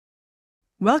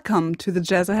Welcome to the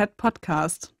Jazzahead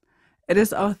podcast. It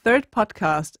is our third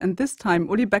podcast, and this time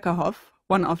Ulrich Beckerhoff,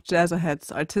 one of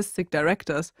Jazzahead's artistic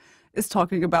directors, is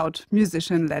talking about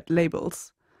musician-led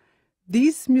labels.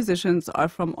 These musicians are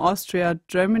from Austria,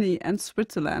 Germany and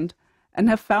Switzerland and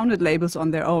have founded labels on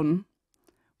their own.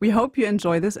 We hope you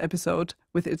enjoy this episode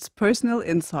with its personal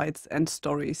insights and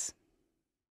stories.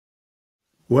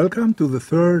 Welcome to the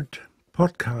third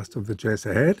podcast of the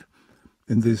Jazzahead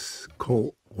in this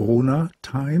Corona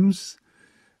times.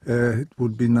 It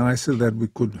would be nicer that we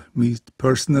could meet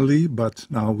personally, but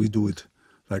now we do it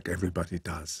like everybody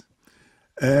does.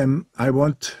 I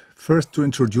want first to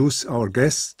introduce our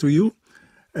guests to you.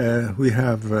 We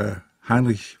have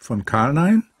Heinrich von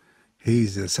Kalnein.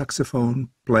 He's a saxophone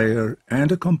player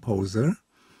and a composer,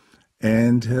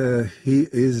 and he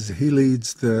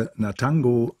leads the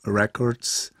Natango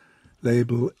Records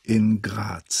label in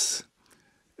Graz.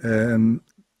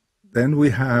 Then we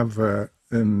have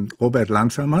Robert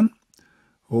Landfermann.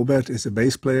 Robert is a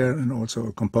bass player and also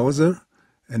a composer,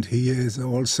 and he is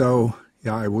also,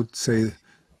 I would say,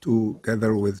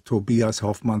 together with Tobias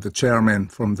Hoffmann, the chairman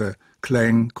from the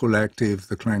KLAENG collective,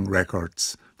 the KLAENG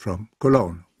Records from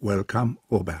Cologne. Welcome,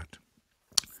 Robert.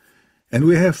 And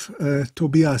we have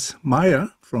Tobias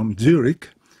Meier from Zurich.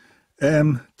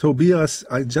 Tobias,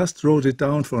 I just wrote it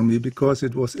down for me because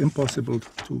it was impossible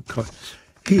to cut.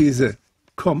 He is a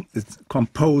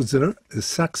composer, a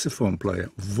saxophone player,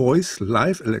 voice,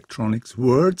 live electronics,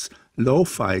 words,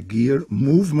 lo-fi gear,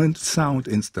 movement, sound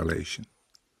installation.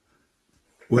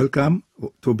 Welcome,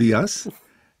 Tobias.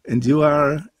 And you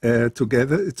are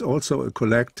together, it's also a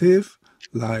collective,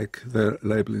 like the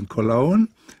label in Cologne.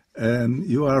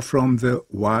 You are from the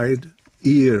Wide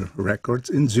Ear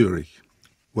Records in Zurich.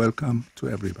 Welcome to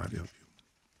everybody of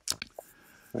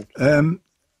you.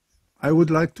 I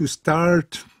would like to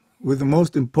start with the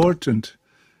most important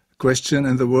question,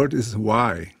 and the word is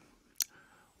why.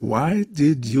 Why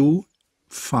did you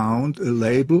found a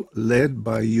label led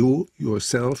by you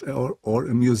yourself or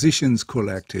a musicians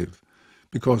collective?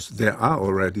 Because there are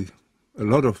already a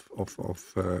lot of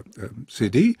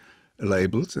CD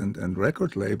labels and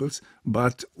record labels,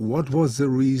 but what was the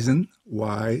reason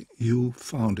why you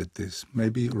founded this?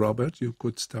 Maybe, Robert, you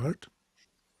could start?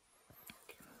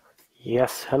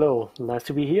 Yes, hello. Nice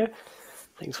to be here.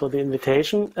 Thanks for the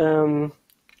invitation.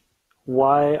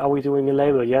 Why are we doing a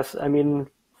label? Yes, I mean,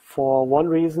 for one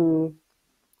reason,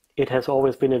 it has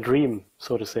always been a dream,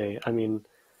 so to say. I mean,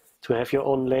 to have your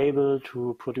own label,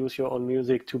 to produce your own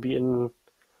music, to be in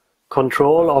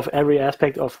control of every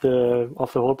aspect of the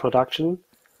whole production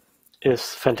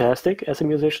is fantastic as a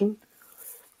musician.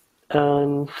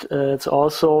 And it's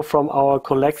also from our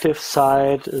collective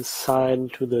side, a sign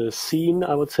to the scene,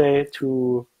 I would say,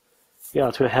 to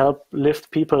help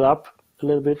lift people up a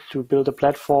little bit, to build a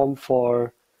platform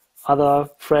for other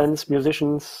friends,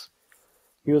 musicians,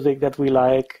 music that we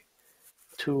like,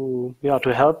 to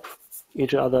help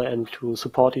each other and to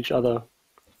support each other.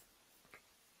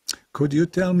 Could you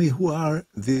tell me who are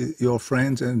your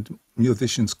friends and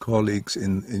musicians colleagues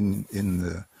in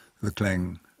the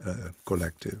KLAENG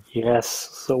collective? Yes,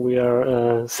 so we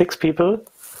are 6 people.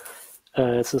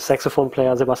 It's the saxophone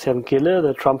player Sebastian Kille,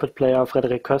 the trumpet player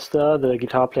Frederik Köster, the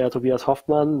guitar player Tobias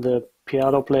Hoffmann, the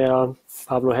piano player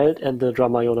Pablo Held, and the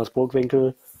drummer Jonas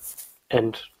Burgwinkel,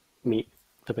 and me,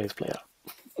 the bass player.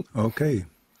 Okay,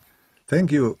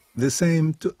 thank you. The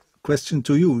same question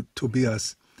to you,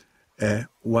 Tobias.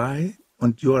 Why?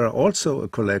 And you are also a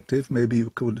collective. Maybe you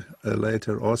could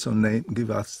later also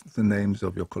give us the names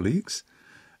of your colleagues.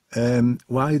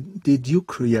 Why did you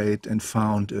create and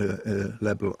found a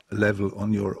level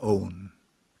on your own?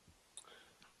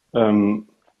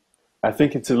 I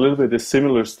think it's a little bit a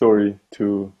similar story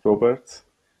to Robert's.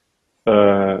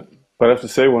 But I have to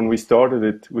say, when we started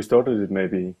it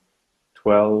maybe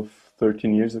 12,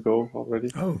 13 years ago already.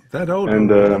 Oh, that old.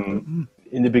 And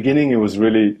in the beginning, it was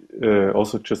really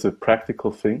also just a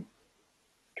practical thing,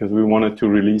 because we wanted to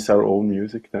release our own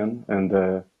music then,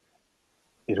 and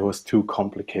it was too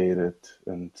complicated,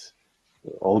 and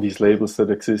all these labels that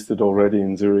existed already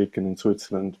in Zurich and in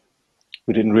Switzerland,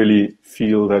 we didn't really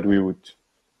feel that we would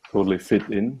totally fit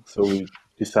in. So we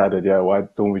decided, why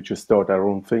don't we just start our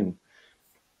own thing?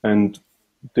 And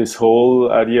this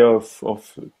whole idea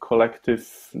of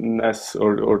collectiveness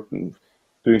or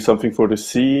doing something for the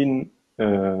scene,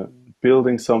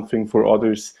 building something for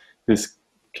others, this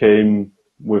came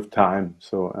with time.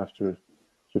 So after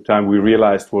the time, we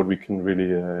realized what we can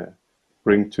really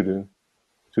bring to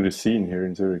the scene here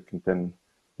in Zurich, and then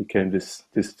became this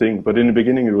thing. But in the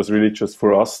beginning, it was really just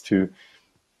for us to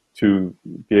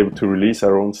be able to release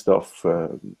our own stuff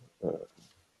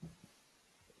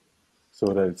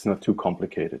so that it's not too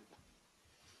complicated.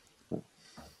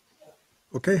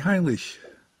 Okay, Heinrich.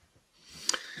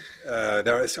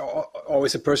 There is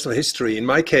always a personal history. In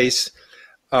my case,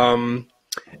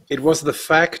 it was the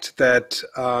fact that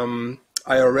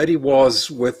I already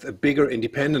was with a bigger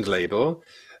independent label,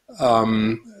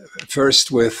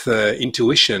 first with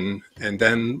Intuition and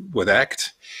then with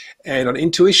Act. And on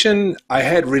Intuition, I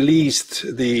had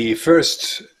released the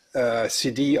first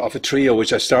CD of a trio,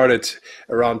 which I started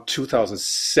around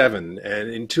 2007. And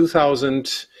in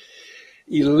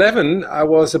 2011, I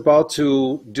was about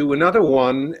to do another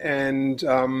one, and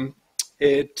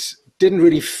it didn't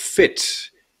really fit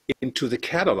into the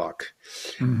catalog.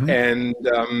 Mm-hmm. And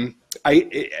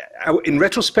in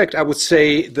retrospect, I would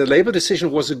say the label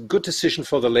decision was a good decision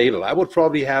for the label. I would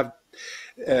probably have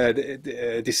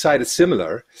decided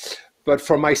similar, but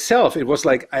for myself, it was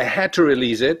like I had to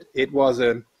release it. It was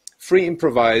a free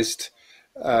improvised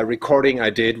recording I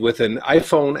did with an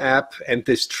iPhone app and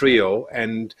this trio,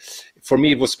 and for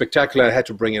me it was spectacular. I had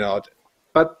to bring it out.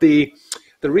 But the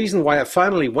reason why I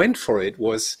finally went for it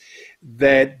was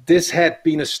that this had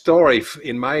been a story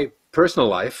in my personal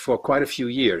life for quite a few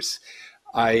years.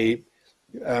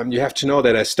 You have to know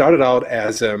that I started out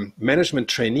as a management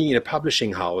trainee in a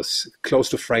publishing house close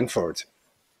to Frankfurt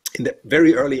in the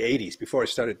very early 80s, before I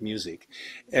started music.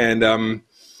 And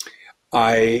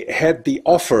I had the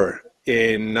offer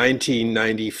in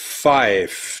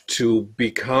 1995 to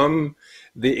become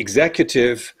the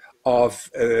executive of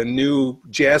a new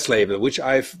jazz label, which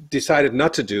I've decided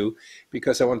not to do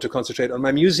because I want to concentrate on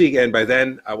my music. And by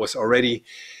then I was already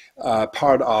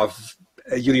part of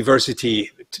a university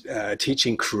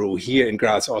teaching crew here in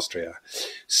Graz, Austria.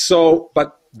 So,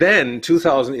 but then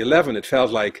 2011, it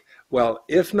felt like, well,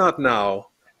 if not now,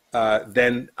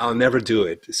 then I'll never do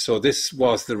it. So this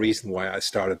was the reason why I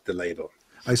started the label.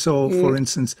 I saw, for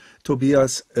instance,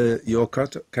 Tobias, your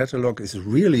catalog is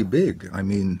really big. I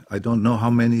mean, I don't know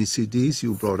how many CDs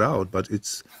you brought out, but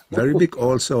it's very big.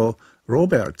 Also,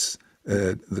 Robert's,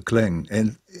 the KLAENG.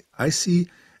 And I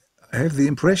have the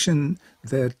impression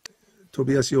that,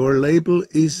 Tobias, your label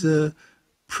is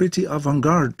pretty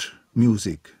avant-garde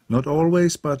music. Not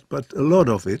always, but a lot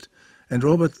of it. And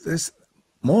Robert, there's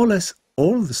more or less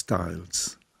all the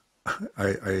styles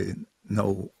I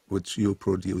know which you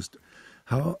produced.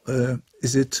 How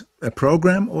is it a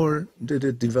program, or did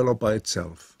it develop by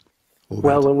itself? Robert?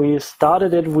 Well, when we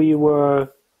started it, we were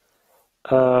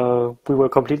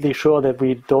completely sure that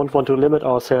we don't want to limit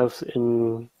ourselves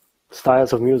in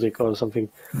styles of music or something,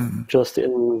 just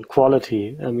in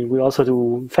quality. I mean, we also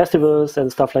do festivals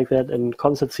and stuff like that, and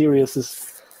concert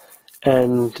series,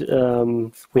 and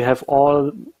we have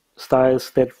all styles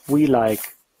that we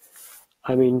like.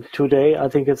 I mean, today I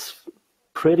think it's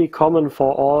pretty common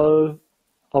for all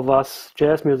of us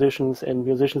jazz musicians and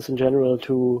musicians in general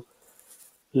to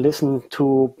listen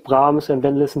to Brahms and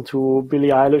then listen to Billie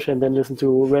Eilish and then listen to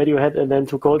Radiohead and then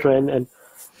to Coltrane and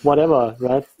whatever,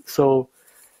 right? So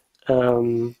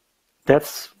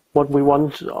that's what we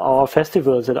want our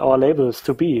festivals and our labels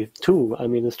to be too. I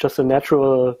mean, it's just a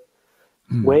natural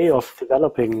way of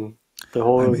developing the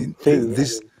whole thing.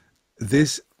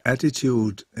 This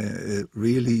attitude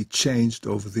really changed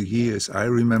over the years. I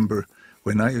remember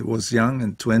when I was young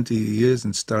and 20 years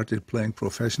and started playing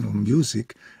professional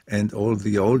music, and all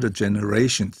the older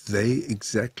generation, they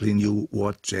exactly knew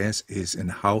what jazz is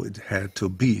and how it had to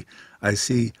be. I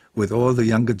see with all the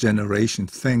younger generation,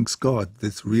 thanks God,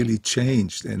 this really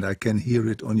changed, and I can hear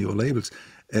it on your labels.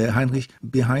 Heinrich,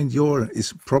 behind your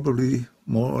is probably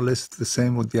more or less the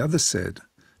same what the others said,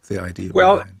 the idea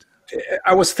behind.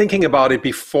 I was thinking about it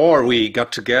before we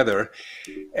got together,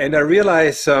 and I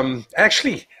realized,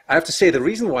 actually, I have to say the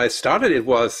reason why I started it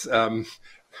was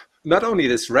not only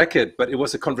this record, but it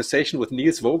was a conversation with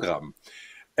Niels Wogram.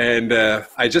 And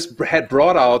I just had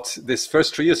brought out this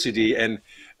first trio CD, and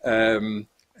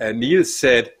Niels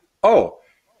said, "Oh,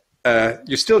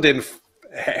 you still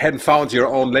hadn't found your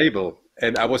own label."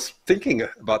 And I was thinking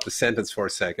about the sentence for a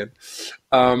second.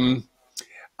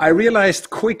 I realized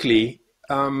quickly,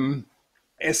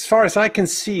 as far as I can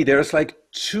see, there's like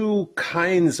two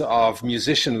kinds of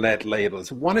musician-led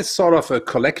labels. One is sort of a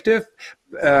collective,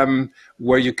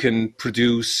 where you can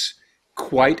produce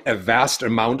quite a vast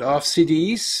amount of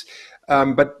CDs,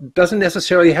 but doesn't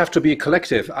necessarily have to be a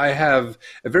collective. I have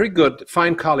a very good,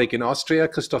 fine colleague in Austria,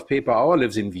 Christoph Peperauer,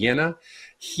 lives in Vienna.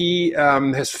 He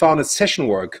has founded Session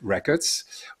Work Records,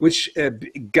 which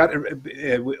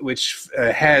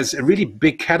has a really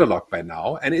big catalog by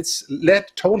now, and it's led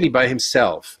totally by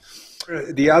himself.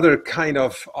 The other kind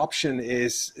of option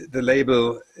is the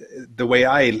label, the way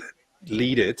I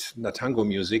lead it, Natango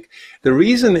Music. The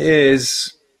reason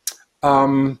is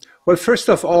Well, first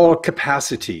of all,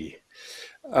 capacity.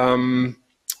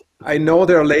 I know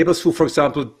there are labels who, for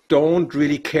example, don't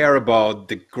really care about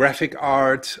the graphic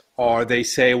art, or they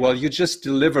say, well, you just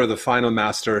deliver the final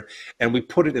master and we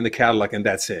put it in the catalog and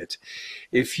that's it.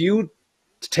 If you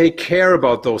take care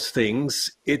about those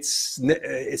things, it's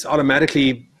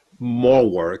automatically more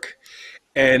work.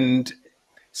 And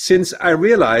since I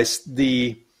realized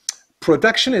the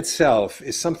production itself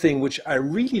is something which I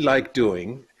really like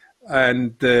doing,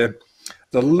 and the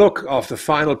look of the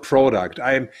final product,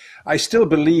 I still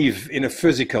believe in a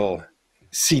physical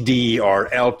CD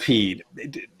or LP.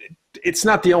 It's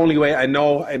not the only way. I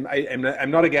know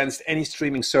I'm not against any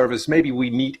streaming service. Maybe we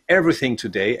need everything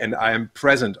today, and I am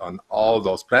present on all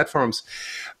those platforms.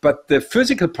 But the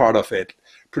physical part of it,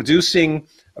 producing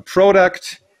a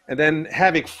product and then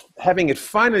having it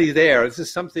finally there, this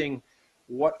is something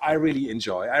what I really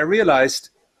enjoy. I realized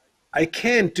I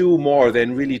can't do more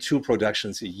than really 2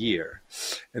 productions a year.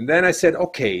 And then I said,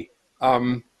 okay,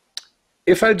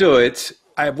 if I do it,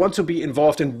 I want to be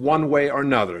involved in one way or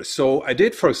another. So I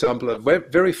did, for example, a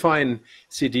very fine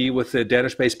CD with the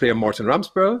Danish bass player Morten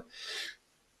Ramsbøl,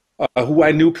 who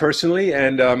I knew personally,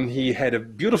 and he had a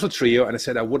beautiful trio, and I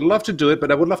said, I would love to do it,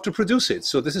 but I would love to produce it.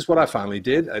 So this is what I finally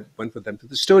did. I went with them to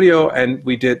the studio, and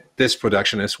we did this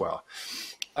production as well.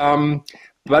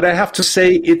 But I have to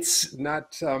say, it's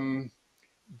not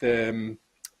in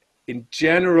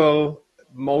general,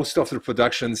 most of the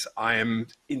productions I am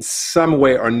in some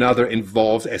way or another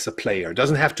involved as a player. It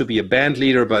doesn't have to be a band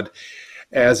leader, but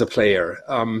as a player.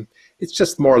 It's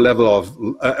just more a level of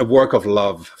a work of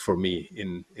love for me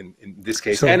in this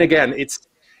case. So, and again,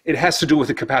 it has to do with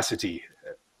the capacity,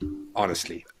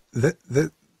 honestly.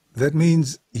 That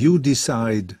means you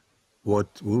decide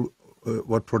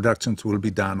what productions will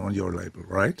be done on your label,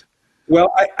 right?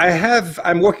 Well,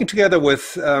 I'm working together with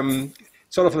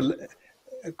sort of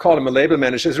call him a label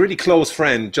manager. He's a really close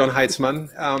friend, John Heitzmann,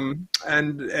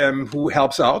 and who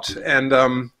helps out, and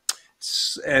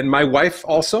my wife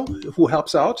also, who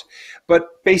helps out.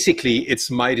 But basically,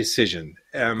 it's my decision.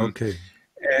 Okay.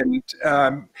 And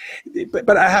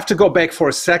but I have to go back for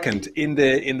a second. I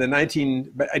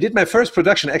did my first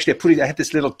production. Actually, I had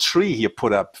this little tree here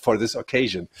put up for this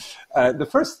occasion. The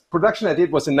first production I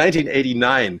did was in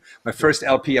 1989. My first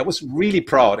LP. I was really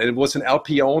proud, and it was an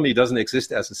LP only. Doesn't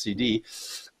exist as a CD.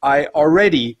 I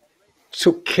already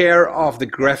took care of the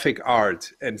graphic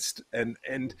art,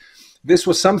 and this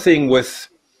was something with.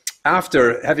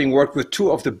 After having worked with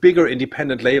 2 of the bigger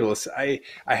independent labels, I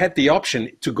had the option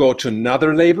to go to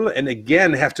another label and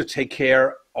again have to take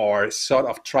care or sort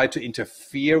of try to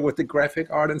interfere with the graphic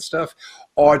art and stuff,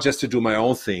 or just to do my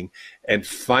own thing and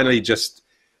finally just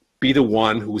be the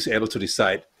one who's able to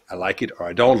decide I like it or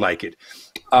I don't like it.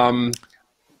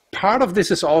 Part of this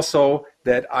is also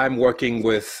that I'm working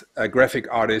with a graphic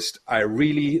artist I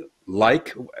really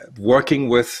like working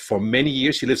with for many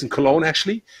years. He lives in Cologne,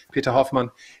 actually, Peter Hoffmann.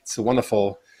 It's a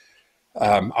wonderful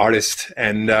artist.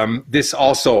 And this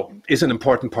also is an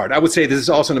important part. I would say this is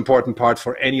also an important part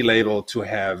for any label to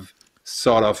have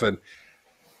sort of a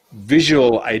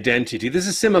visual identity. This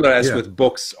is similar as with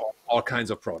books or all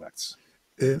kinds of products.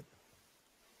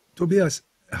 Tobias,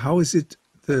 how is it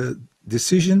the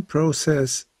decision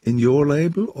process in your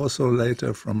label, also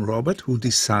later from Robert, who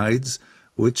decides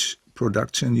which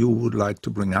production you would like to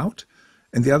bring out?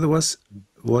 And the other was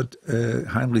what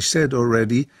Heinrich said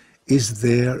already, is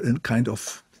there a kind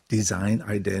of design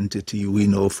identity we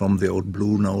know from the old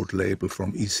Blue Note label,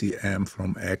 from ECM,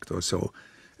 from ACT or so?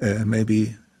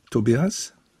 Maybe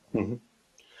Tobias? Mm-hmm.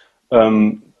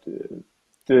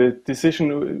 The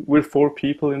decision, we're 4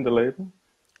 people in the label.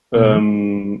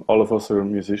 All of us are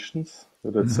musicians.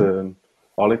 So that's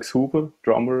Alex Huber,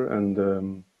 drummer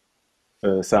and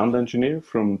sound engineer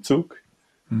from Zug,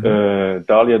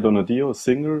 Dalia Donadio,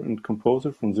 singer and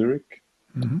composer from Zurich,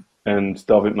 and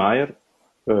David Meier,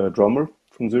 drummer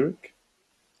from Zurich.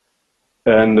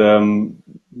 And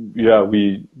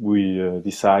we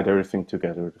decide everything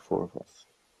together, the 4 of us.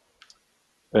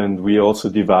 And we also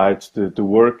divide the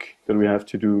work that we have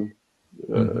to do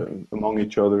among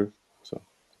each other. So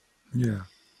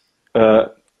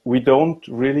we don't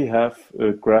really have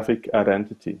a graphic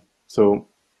identity. So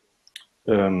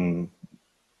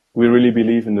we really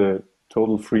believe in the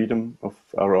total freedom of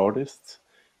our artists.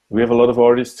 We have a lot of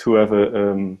artists who have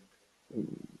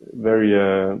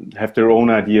have their own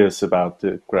ideas about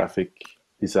the graphic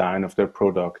design of their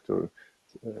product, or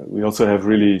we also have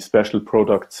really special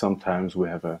products. Sometimes we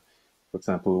have for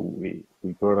example, we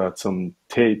brought out some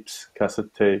tapes,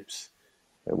 cassette tapes.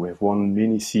 We have one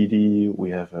mini CD. We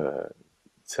have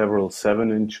several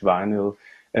 7-inch vinyl,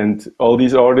 And all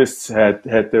these artists had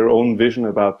their own vision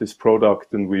about this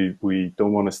product, and we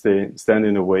don't want to stand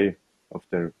in the way of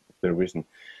their vision.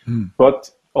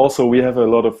 But also we have a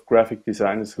lot of graphic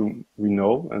designers who we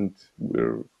know, and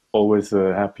we're always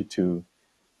happy to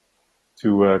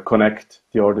connect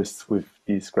the artists with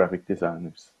these graphic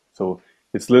designers. So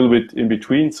it's a little bit in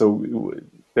between. So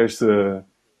there's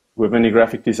we have many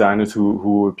graphic designers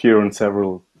who appear on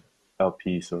several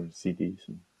LPs or CDs.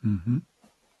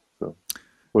 So,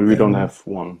 but we don't have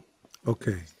one.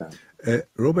 Okay.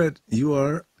 Robert, you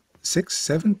are 6,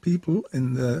 7 people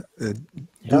in the,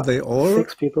 do they all?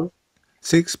 6 people.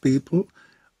 6 people.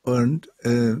 And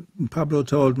Pablo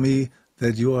told me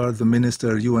that you are the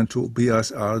minister, you and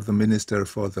Tobias are the minister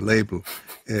for the label.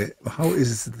 How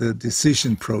is the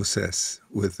decision process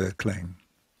with KLAENG?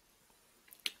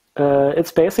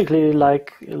 It's basically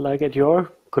like at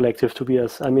your collective,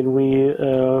 Tobias. I mean, we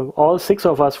all 6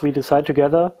 of us, we decide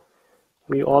together.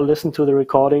 We all listen to the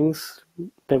recordings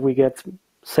that we get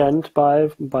sent by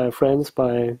friends,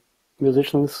 by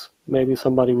musicians, maybe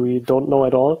somebody we don't know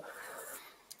at all.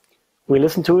 We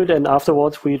listen to it, and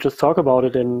afterwards we just talk about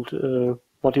it. And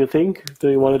what do you think? Do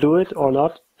you want to do it or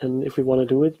not? And if we want to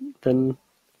do it, then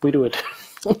we do it.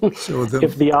 So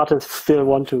if the artists still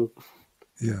want to.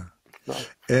 Yeah.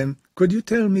 Could you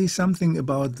tell me something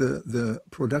about the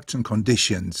production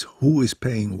conditions? Who is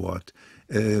paying what?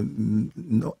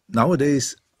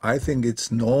 Nowadays, I think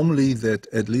it's normally that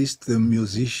at least the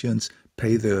musicians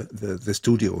pay the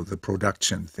studio, the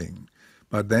production thing.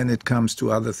 But then it comes to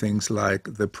other things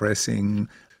like the pressing,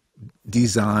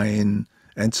 design,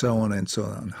 and so on and so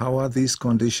on. How are these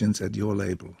conditions at your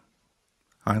label?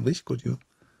 Heinrich, could you?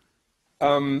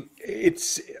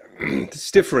 It's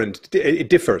different. It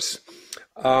differs.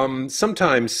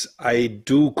 Sometimes I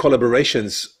do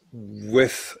collaborations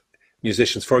with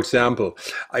musicians. For example,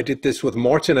 I did this with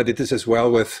Morten. I did this as well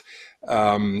with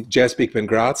Jazz Big Band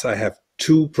Graz. I have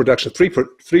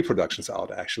three productions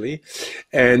out actually.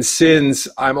 And since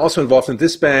I'm also involved in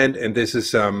this band, and this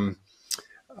is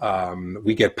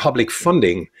we get public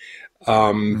funding.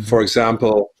 For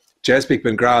example, Jazz Big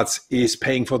Band Graz is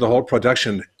paying for the whole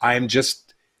production.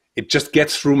 It just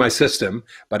gets through my system,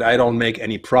 but I don't make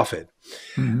any profit.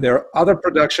 There are other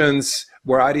productions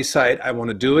where I decide I want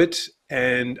to do it,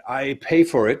 and I pay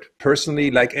for it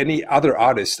personally, like any other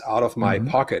artist, out of my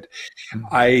pocket.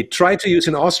 I try to use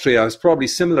in Austria, it's probably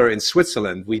similar in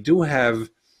Switzerland. We do have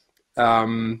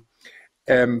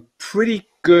pretty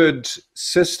good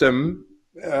system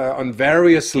on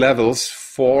various levels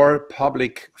for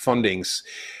public fundings.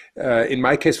 In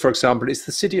my case, for example, it's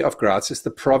the city of Graz, it's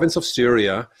the province of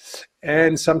Styria,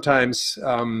 and sometimes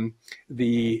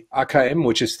the AKM,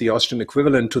 which is the Austrian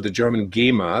equivalent to the German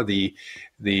GEMA, the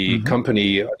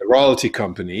company, the royalty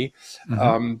company.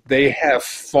 They have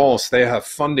funds, they have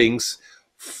fundings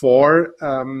for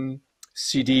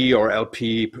CD or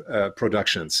LP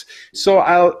productions. So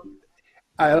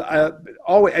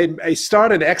I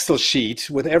start an Excel sheet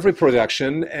with every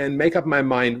production and make up my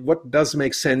mind what does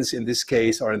make sense in this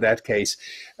case or in that case.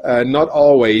 Not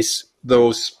always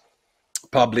those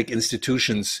public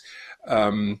institutions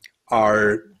are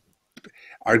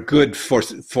good for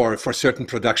certain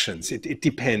productions. It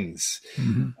depends.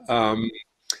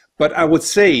 But I would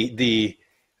say the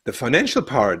financial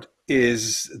part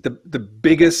is the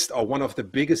biggest, or one of the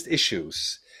biggest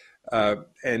issues.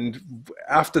 And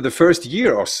after the first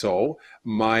year or so,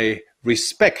 my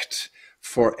respect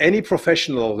for any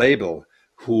professional label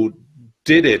who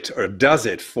did it or does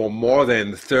it for more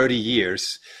than 30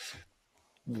 years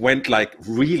went like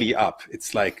really up.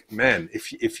 It's like, man,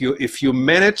 if you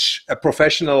manage a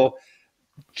professional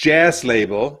jazz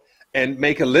label and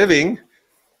make a living,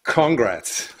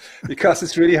 congrats. Because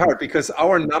it's really hard, because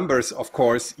our numbers, of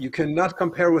course, you cannot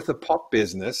compare with the pop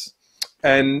business,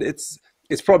 and it's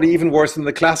probably even worse than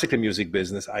the classical music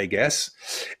business, I guess.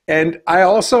 And I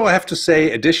also have to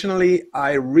say, additionally,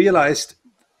 I realized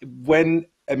when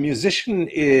a musician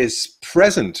is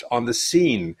present on the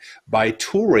scene by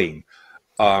touring,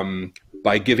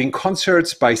 by giving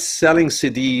concerts, by selling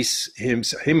CDs,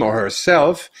 him or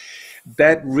herself,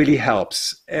 that really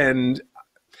helps. And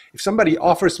if somebody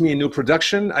offers me a new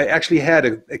production, I actually had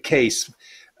a case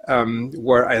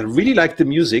where I really liked the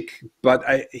music, but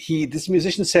this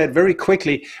musician said very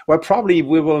quickly, well, probably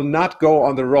we will not go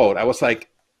on the road. I was like,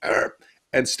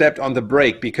 and stepped on the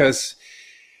brake, because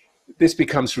this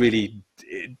becomes really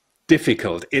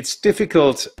difficult. It's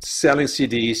difficult selling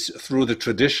CDs through the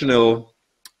traditional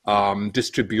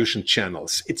distribution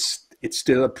channels. It's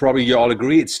still, probably you all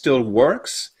agree, it still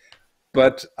works,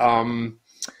 but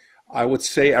I would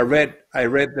say I read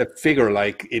the figure,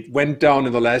 like it went down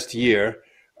in the last year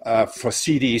for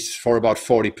CDs for about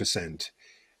 40%.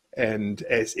 And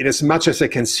in as much as I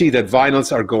can see that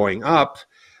vinyls are going up,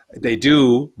 they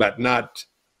do, but not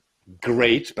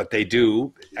great, but they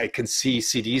do. I can see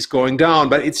CDs going down,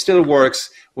 but it still works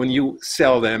when you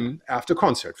sell them after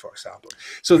concert, for example.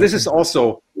 So this is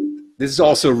also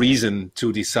reason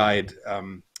to decide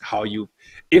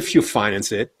if you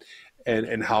finance it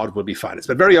and how it will be financed.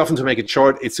 But very often, to make it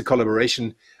short, it's a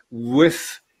collaboration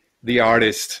with the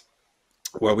artist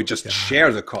where we just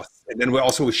share the costs, and then we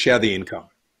also share the income.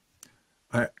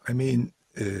 I mean,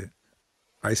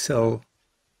 I sell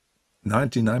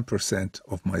 99%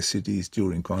 of my CDs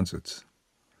during concerts,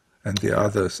 and the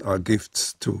others are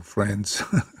gifts to friends.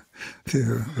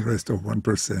 The rest of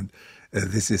 1%.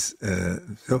 This is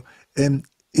so.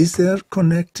 Is there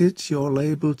connected your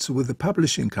labels with the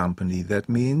publishing company? That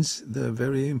means the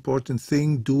very important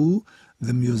thing: do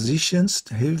the musicians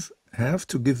have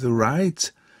to give the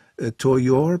rights to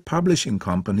your publishing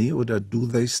company, or do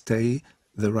they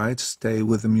the rights stay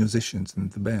with the musicians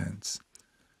and the bands?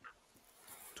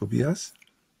 Tobias?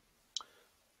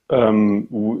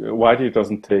 Wide Ear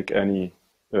doesn't take any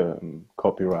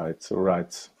copyrights or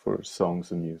rights for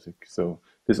songs and music, so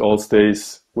this all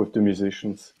stays with the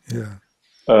musicians. Yeah.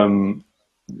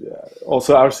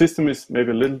 Also, our system is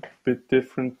maybe a little bit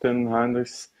different than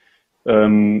Heinrich's.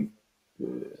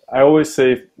 I always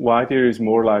say Wide Ear is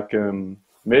more like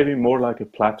maybe more like a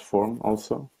platform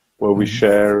also, where we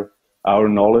share our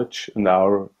knowledge and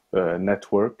our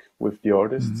network with the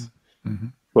artists.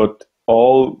 But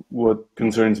all what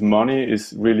concerns money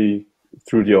is really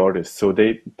through the artists. So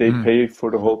they pay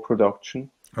for the whole production.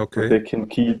 Okay. They can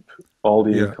keep all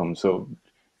the income. So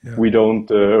we don't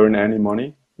earn any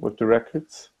money with the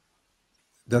records.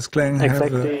 Does KLAENG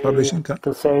have a publishing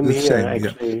company? The same here,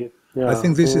 actually. Yeah. I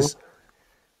think this is...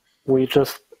 We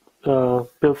just build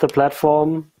the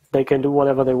platform. They can do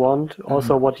whatever they want.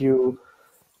 Also, what you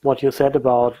said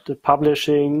about the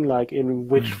publishing, like in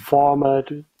which format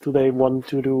do they want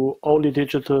to do? Only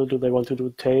digital? Do they want to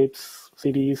do tapes,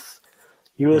 CDs,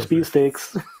 USB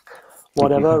sticks,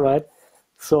 whatever, right?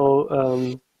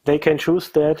 So they can choose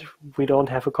that. We don't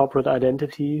have a corporate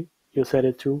identity. You said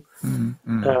it too.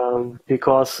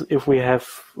 Because if we have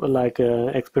like a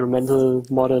experimental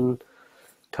modern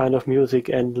kind of music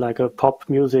and like a pop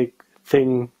music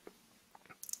thing,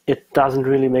 it doesn't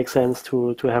really make sense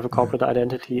to have a corporate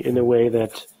identity in a way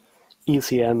that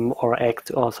ECM or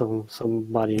ACT or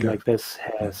somebody like this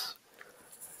has.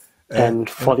 And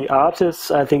for the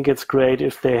artists, I think it's great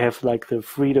if they have like the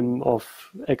freedom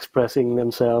of expressing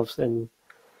themselves and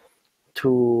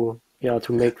to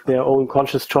make their own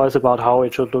conscious choice about how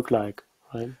it should look like.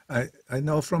 Right? I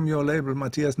know from your label,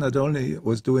 Matthias Nadolny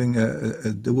was doing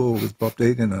a duo with Bob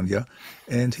Dagen,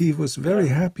 and he was very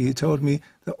happy. He told me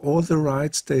that all the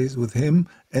rights stays with him,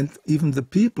 and even the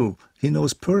people he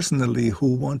knows personally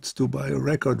who wants to buy a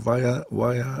record via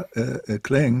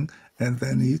KLAENG, and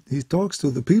then he talks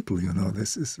to the people.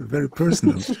 This is very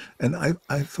personal, and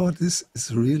I thought this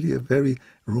is really a very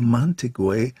romantic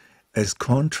way as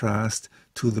contrast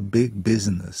to the big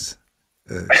business.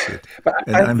 But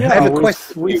I have a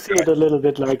question. We see it a little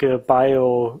bit like a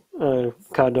bio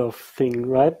kind of thing,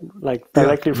 right? Like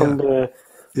directly from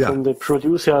the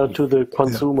producer to the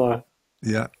consumer.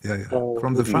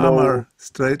 From the farmer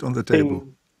straight on the table.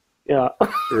 Yeah,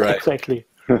 right. Exactly.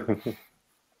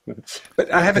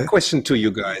 But I have a question to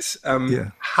you guys.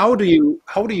 How do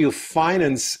you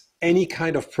finance any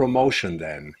kind of promotion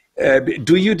then?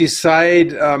 Do you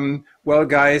decide, well,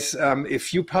 guys,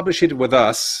 if you publish it with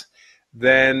us,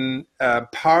 then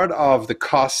part of the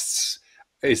costs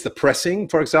is the pressing,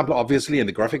 for example, obviously, and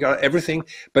the graphic art, everything.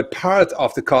 But part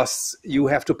of the costs you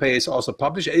have to pay is also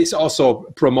publish. It's also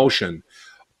promotion.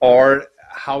 Or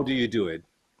how do you do it?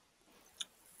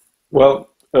 Well,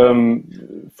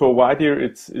 for Wide Ear,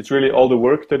 it's really all the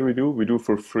work that we do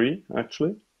for free,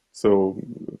 actually. So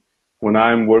when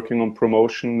I'm working on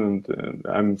promotion and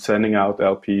I'm sending out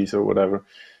LPs or whatever,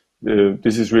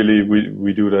 this is really,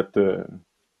 we do that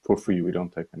for free. We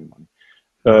don't take any money.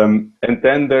 And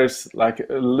then there's like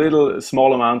a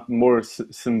small amount, more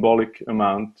symbolic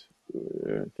amount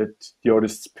that the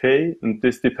artists pay. And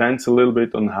this depends a little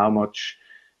bit on how much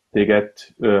they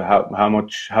get,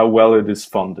 how well it is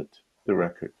funded, the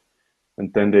record.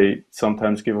 And then they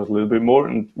sometimes give us a little bit more,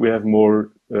 and we have more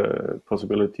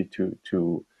possibility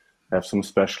to have some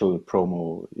special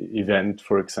promo event,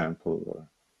 for example, or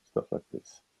stuff like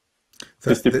this.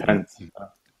 This depends.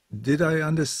 Did I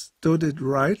understood it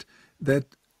right, that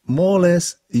more or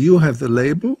less you have the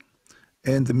label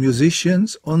and the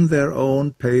musicians on their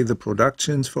own pay the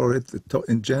productions for it,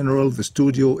 in general, the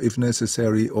studio if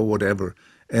necessary or whatever,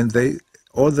 and they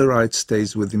all the rights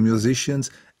stays with the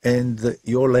musicians, and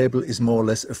your label is more or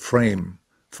less a frame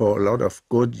for a lot of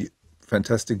good,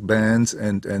 fantastic bands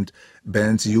and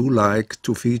bands you like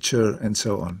to feature and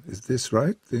so on. Is this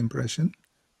right, the impression?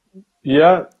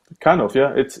 Yeah, kind of.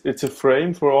 Yeah, it's a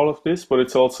frame for all of this, but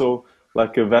it's also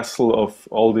like a vessel of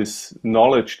all this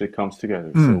knowledge that comes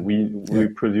together. So we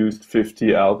produced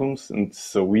 50 albums, and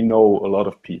so we know a lot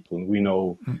of people, and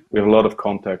we have a lot of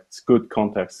contacts, good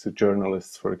contacts to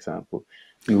journalists, for example.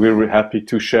 And we're happy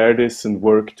to share this and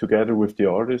work together with the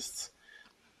artists.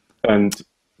 And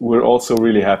we're also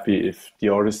really happy if the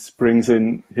artist brings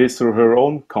in his or her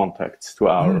own contacts to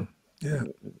our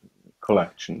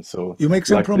collection. So you make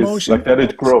some like promotion, like that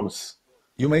it grows.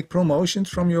 You make promotions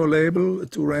from your label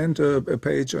to rent a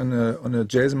page on a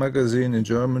jazz magazine in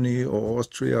Germany or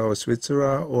Austria or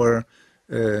Switzerland, or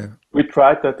we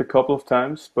tried that a couple of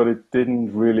times, but it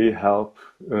didn't really help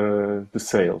the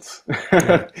sales.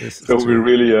 Yeah, so we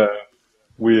really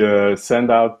we send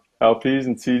out LPs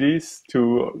and CDs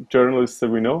to journalists that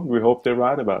we know. We hope they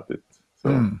write about it.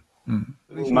 So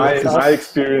my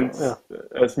experience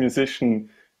as musician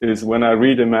is when I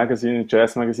read a magazine, a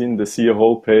jazz magazine, they see a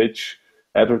whole page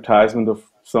advertisement of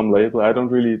some label. I don't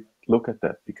really look at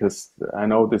that because I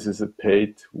know this is a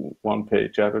paid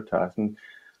one-page advertisement.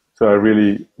 So I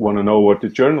really want to know what the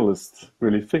journalists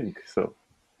really think. So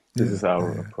this is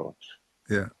our approach.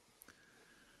 Yeah.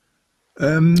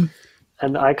 And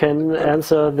I can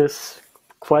answer this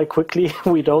quite quickly.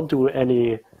 We don't do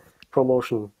any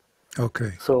promotion.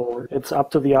 Okay. So it's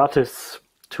up to the artists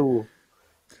too.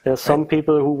 There's some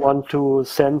people who want to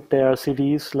send their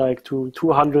CDs like to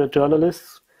 200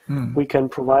 journalists. We can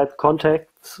provide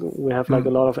contacts. We have like a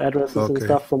lot of addresses and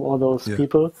stuff from all those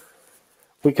people.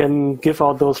 We can give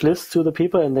out those lists to the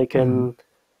people, and they can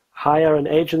hire an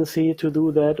agency to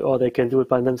do that, or they can do it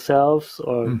by themselves,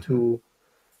 or to.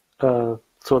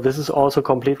 So this is also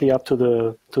completely up to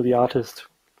the artist.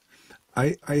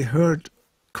 I heard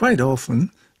quite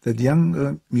often that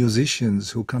young musicians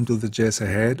who come to the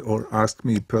Jazzahead or ask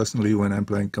me personally when I'm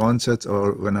playing concerts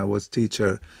or when I was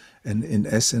teacher in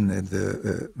Essen at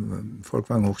the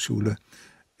Volkwang Hochschule,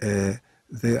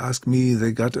 they ask me,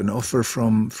 they got an offer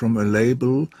from a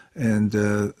label, and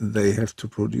they have to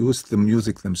produce the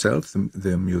music themselves,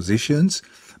 the musicians,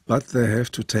 but they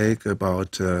have to take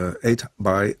about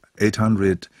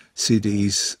 800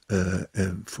 CDs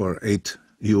for €8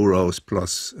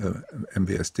 plus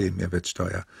MVST,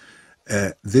 Mehrwertsteuer.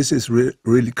 This is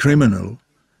really criminal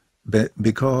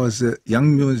because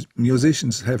young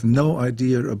musicians have no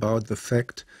idea about the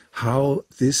fact how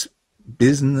this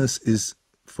business is,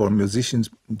 for musicians,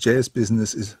 jazz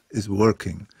business is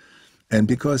working. And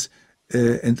because,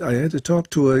 and I had to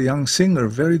talk to a young singer,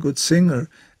 very good singer,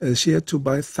 she had to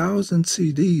buy 1,000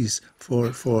 CDs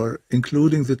for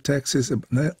including the taxes,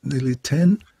 nearly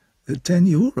 10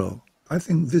 euro. I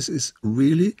think this is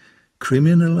really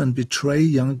criminal and betray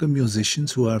younger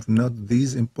musicians who have not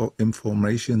these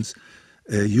informations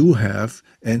you have.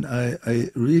 And I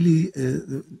really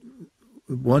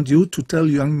want you to tell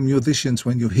young musicians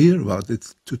when you hear about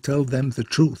it, to tell them the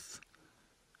truth.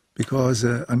 Because,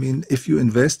 I mean, if you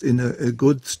invest in a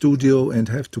good studio and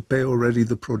have to pay already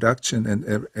the production and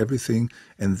everything,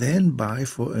 and then buy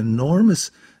for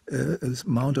enormous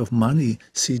amount of money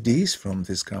CDs from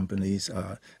these companies,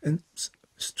 and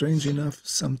strange enough,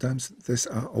 sometimes these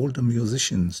are older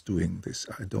musicians doing this.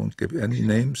 I don't give any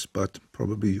names, but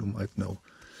probably you might know.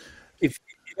 If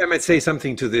I might say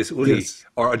something to this, Uli, Yes.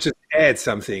 or just add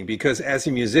something, because as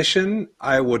a musician,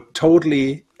 I would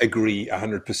totally agree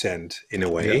 100% in a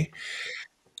way.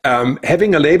 Yeah.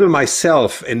 Having a label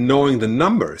myself and knowing the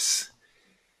numbers,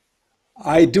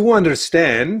 I do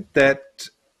understand that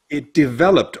it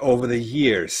developed over the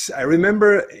years. I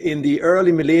remember in the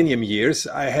early millennium years,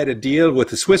 I had a deal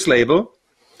with a Swiss label,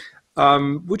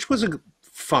 which was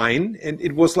fine, and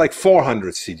it was like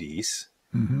 400 CDs.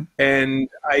 And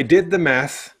I did the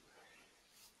math,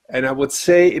 and I would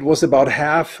say it was about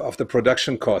half of the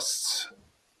production costs.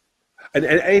 And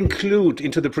I include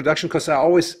into the production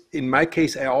costs, in my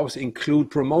case, I always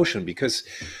include promotion, because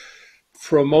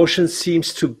promotion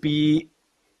seems to be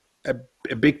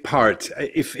a big part.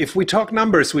 If we talk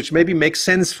numbers, which maybe make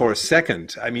sense for a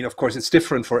second, I mean, of course, it's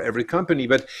different for every company,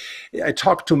 but I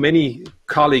talked to many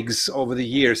colleagues over the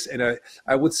years, and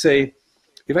I would say,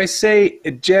 if I say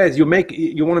a jazz, you want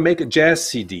to make a jazz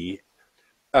CD,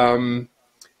 and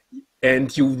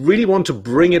you really want to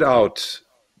bring it out,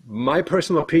 my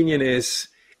personal opinion is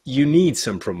you need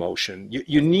some promotion.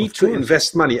 You need to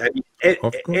invest money. I mean,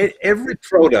 every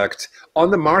product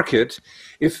on the market,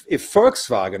 if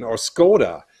Volkswagen or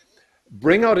Skoda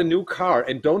bring out a new car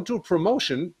and don't do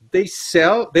promotion,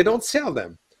 they don't sell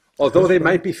them, although they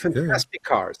might be fantastic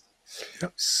cars. Yeah.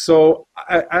 So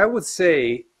I would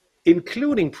say,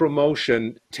 including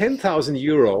promotion, 10,000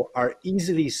 euro are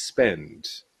easily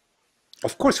spent.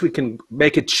 Of course, we can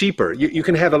make it cheaper. You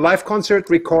can have a live concert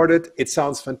recorded. It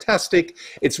sounds fantastic.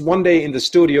 It's one day in the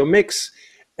studio mix.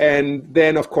 And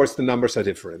then, of course, the numbers are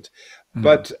different.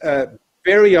 But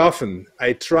very often,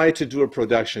 I try to do a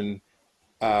production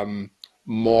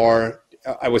more,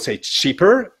 I would say,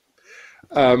 cheaper,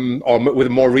 or with a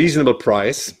more reasonable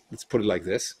price. Let's put it like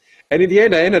this. And in the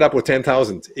end, I ended up with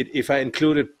 10,000 if I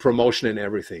included promotion and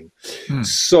everything.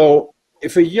 So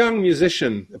if a young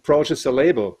musician approaches a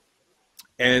label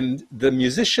and the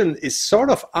musician is sort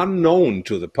of unknown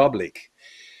to the public,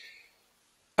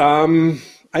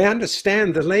 I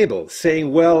understand the label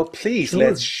saying, well, please,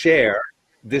 let's share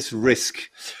this risk.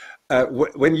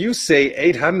 When you say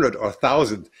 800 or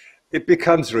 1,000, it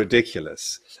becomes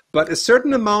ridiculous. But a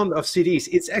certain amount of CDs,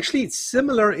 it's actually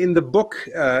similar in the book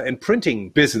and printing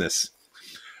business.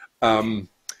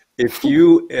 If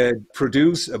you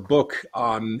produce a book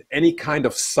on any kind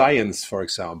of science, for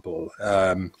example,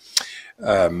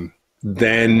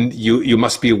 then you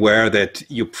must be aware that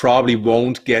you probably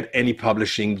won't get any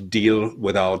publishing deal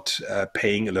without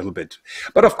paying a little bit.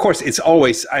 But of course, it's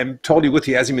always, I'm totally with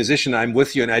you as a musician, I'm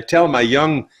with you. And I tell my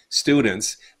young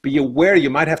students, be aware you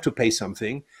might have to pay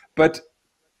something, but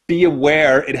be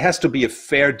aware it has to be a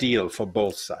fair deal for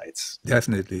both sides.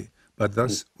 Definitely. But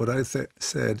that's what I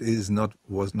said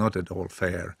was not at all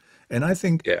fair. And I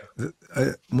think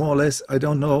more or less, I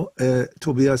don't know,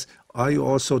 Tobias, are you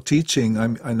also teaching?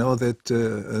 I know that,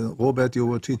 Robert, you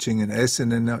were teaching in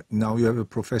Essen, and now you have a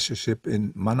professorship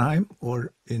in Mannheim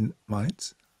or in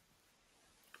Mainz?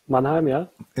 Mannheim, yeah.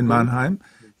 In Mannheim.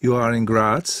 You are in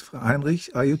Graz. Heinrich,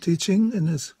 are you teaching in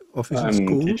his official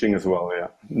school? I'm teaching as well, yeah.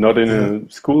 Not in a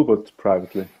school, but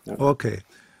privately. Yeah. Okay.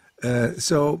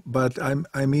 But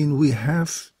I mean, we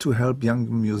have to help young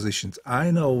musicians.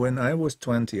 I know when I was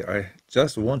 20, I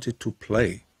just wanted to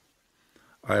play.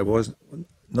 I was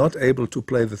not able to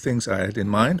play the things I had in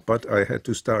mind, but I had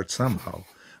to start somehow.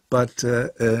 But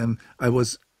I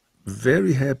was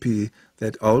very happy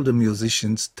that all the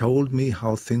musicians told me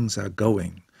how things are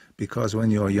going. Because when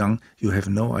you're young, you have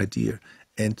no idea.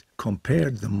 And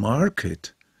compared the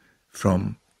market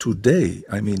from today,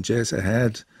 I mean,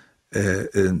 jazzahead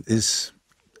is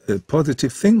a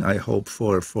positive thing, I hope,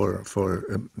 for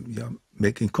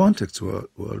making contacts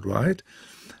worldwide.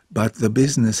 But the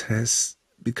business has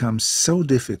become so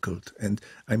difficult. And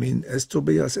I mean, as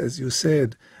Tobias, as you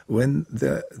said, when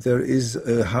there is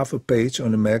half a page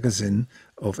on a magazine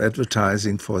of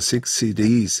advertising for 6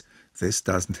 CDs, this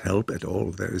doesn't help at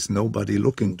all. There is nobody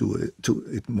looking to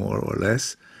it more or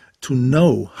less to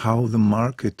know how the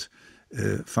market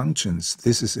functions.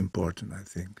 This is important, I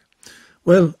think.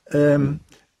 Well,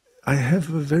 I have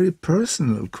a very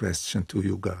personal question to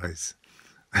you guys.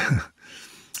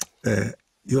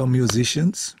 You are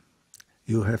musicians.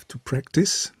 You have to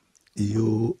practice.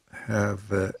 You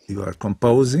are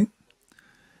composing.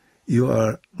 You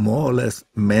are more or less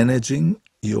managing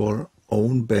your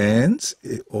own bands,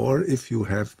 or if you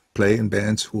play in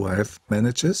bands who have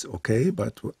managers, okay,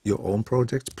 but your own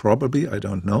projects, probably, I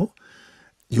don't know.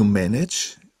 You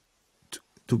manage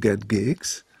to get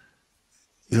gigs.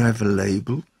 You have a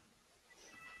label.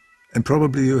 And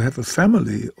probably you have a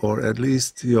family, or at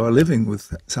least you are living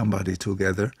with somebody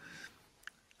together.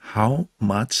 How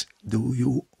much do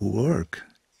you work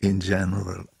in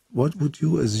general? What would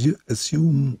you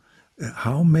assume,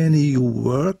 how many you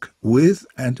work with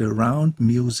and around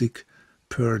music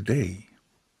per day?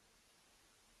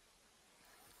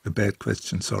 A bad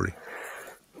question, sorry.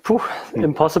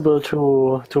 Impossible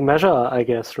to measure, I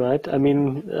guess, right? I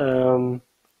mean,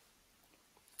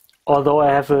 although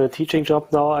I have a teaching job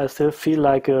now, I still feel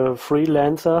like a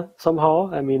freelancer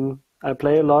somehow. I mean, I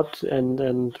play a lot,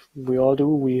 and we all do.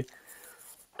 We,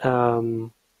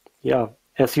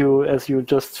 as you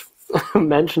just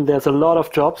mentioned, there's a lot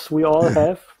of jobs we all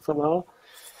have somehow,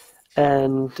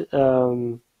 and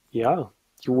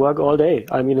you work all day.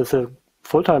 I mean, it's a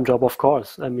full-time job, of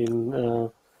course. I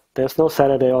mean, there's no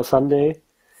Saturday or Sunday.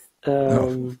 No,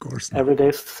 of course not. Every day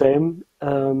is the same.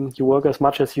 You work as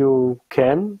much as you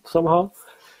can somehow,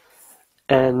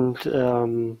 and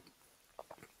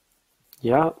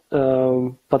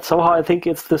but somehow I think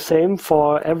it's the same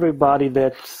for everybody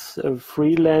that's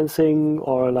freelancing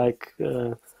or like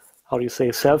how do you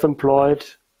say, self-employed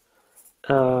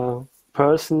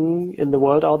person in the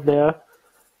world out there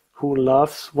who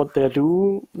loves what they're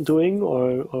doing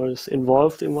or is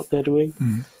involved in what they're doing.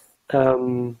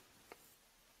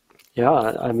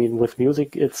 Yeah, I mean, with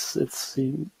music,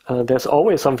 there's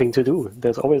always something to do.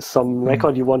 There's always some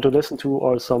record you want to listen to,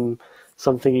 or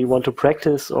something you want to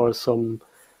practice, or some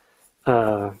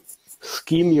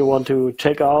scheme you want to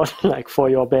check out, like for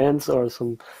your bands, or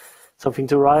something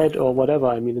to write, or whatever.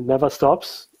 I mean, it never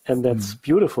stops, and that's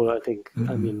beautiful, I think.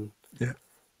 I mean,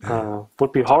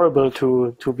 would be horrible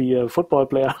to be a football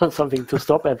player or something, to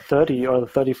stop at 30 or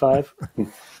 35.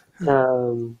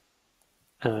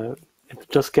 It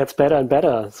just gets better and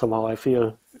better somehow, I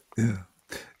feel. Yeah.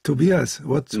 Tobias,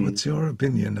 what's your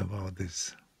opinion about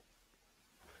this?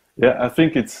 Yeah, I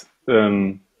think it's,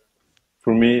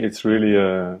 for me, it's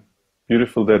really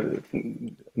beautiful that,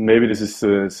 maybe this is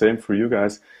the same for you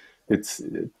guys,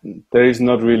 there is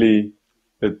not really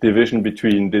a division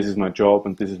between this is my job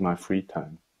and this is my free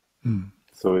time.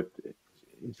 So it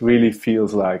really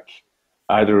feels like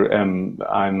either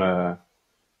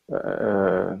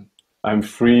I'm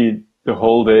free the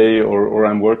whole day, or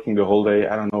I'm working the whole day.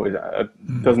 I don't know. It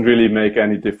doesn't really make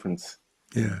any difference.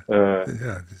 Yeah,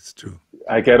 that's true.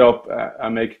 I get up, I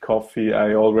make coffee,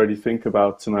 I already think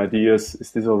about some ideas. Is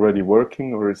this already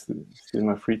working, or is this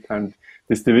my free time?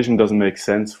 This division doesn't make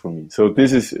sense for me. So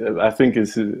this is, I think,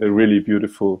 is a really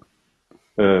beautiful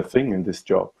thing in this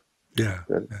job. Yeah,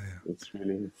 it's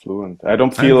really fluent. I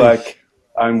don't feel like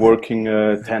I'm working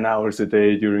 10 hours a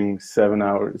day during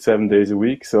 7 days a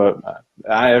week. So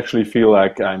I actually feel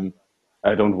like I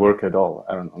don't work at all.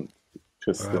 I don't know.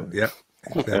 Just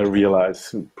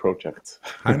realize projects.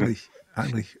 Heinrich.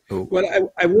 Oh.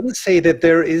 Well, I wouldn't say that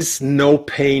there is no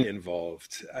pain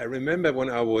involved. I remember when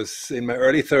I was in my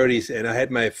early 30s and I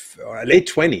had my late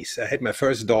 20s, I had my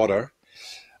first daughter.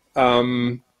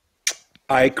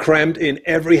 I crammed in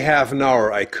every half an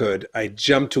hour I could. I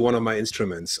jumped to one of my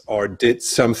instruments or did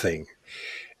something.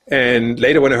 And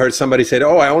later when I heard somebody say,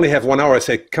 oh, I only have 1 hour, I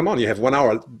said, come on, you have 1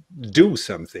 hour, do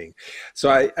something. So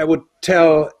I would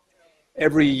tell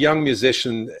every young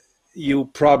musician, you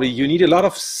need a lot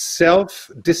of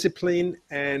self-discipline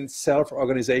and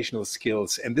self-organizational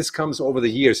skills. And this comes over the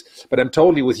years. But I'm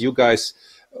totally with you guys,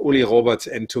 Uli, Robert,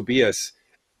 and Tobias.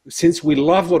 Since we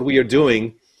love what we are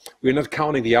doing, we're not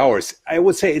counting the hours. I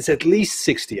would say it's at least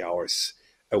 60 hours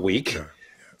a week.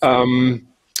 But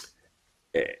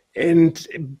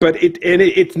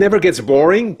it never gets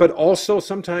boring, but also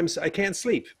sometimes I can't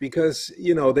sleep because,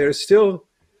 there's still,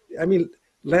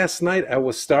 last night I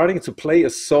was starting to play a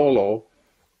solo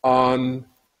on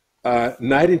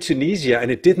Night in Tunisia,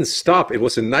 and it didn't stop. It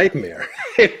was a nightmare.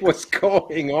 It was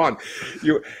going on.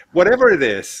 Whatever it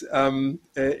is,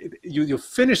 you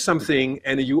finish something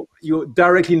and you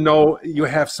directly know you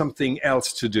have something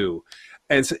else to do.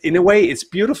 And so in a way, it's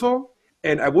beautiful.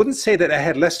 And I wouldn't say that I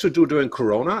had less to do during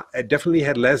Corona. I definitely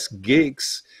had less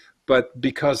gigs, but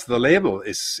because the label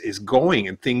is going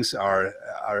and things are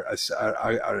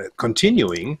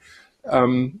continuing,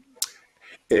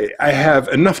 I have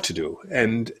enough to do,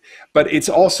 but it's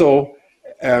also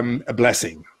a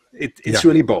blessing. It's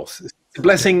really both. It's a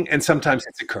blessing, and sometimes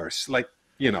it's a curse, like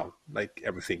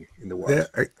everything in the world.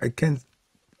 Yeah,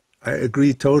 I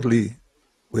agree totally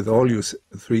with all you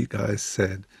three guys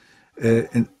said.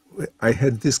 And I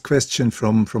had this question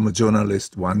from a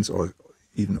journalist once, or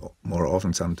even more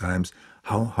often sometimes.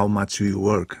 How much do you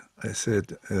work? I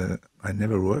said, I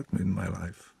never worked in my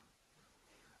life.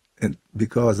 And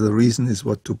because the reason is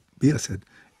what Tobias said,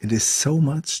 it is so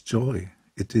much joy.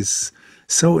 It is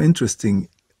so interesting.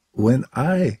 When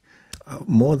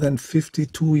more than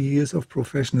 52 years of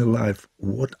professional life,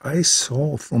 what I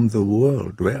saw from the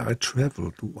world, where I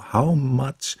traveled, how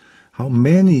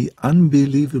many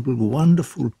unbelievable,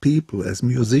 wonderful people as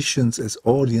musicians, as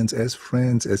audience, as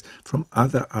friends, as from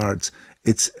other arts,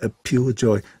 it's a pure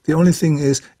joy. The only thing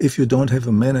is, if you don't have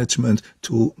a management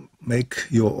to make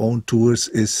your own tours,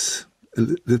 is a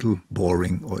little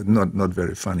boring or not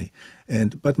very funny.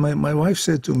 But my wife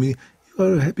said to me, "You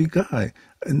are a happy guy.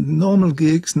 And normal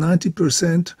gigs,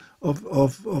 90% of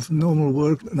normal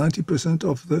work, 90%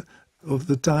 of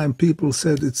the time, people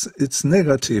said it's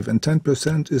negative, and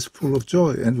 10% is full of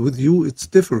joy. And with you, it's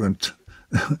different.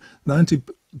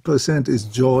 90% is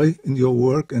joy in your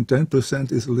work, and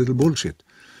 10% is a little bullshit."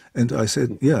 And I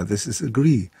said, "Yeah, this is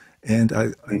agree." And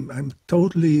I'm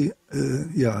totally,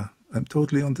 I'm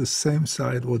totally on the same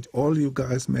side. What all you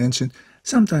guys mentioned.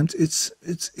 Sometimes it's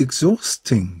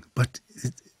exhausting, but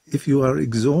if you are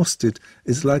exhausted,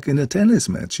 it's like in a tennis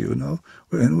match,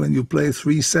 when you play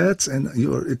 3 sets and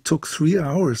it took 3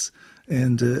 hours,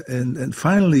 and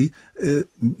finally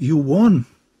you won.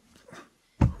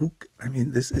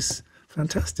 This is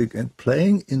fantastic, and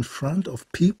playing in front of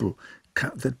people,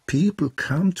 that people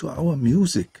come to our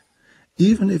music.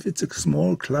 even if it's a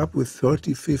small club with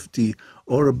 30, 50,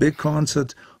 or a big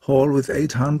concert hall with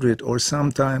 800, or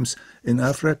sometimes in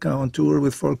Africa on tour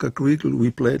with Volker Kriegel,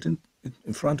 we played in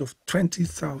front of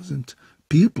 20,000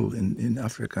 people in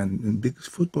Africa and in big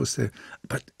football stadium.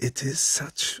 But it is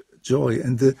such joy.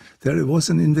 And there was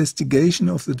an investigation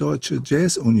of the Deutsche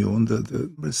Jazz Union. The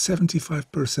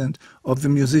 75% of the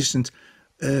musicians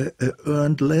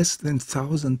earned less than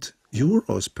 1,000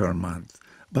 euros per month.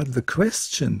 But the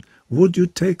question, would you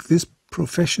take this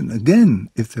profession again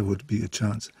if there would be a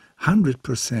chance?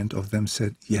 100% of them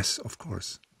said yes, of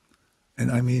course.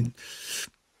 And I mean,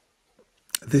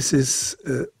 this is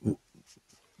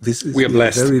we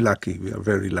are very lucky. We are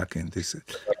very lucky in this.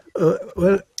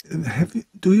 Well,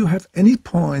 do you have any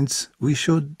points we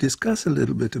should discuss a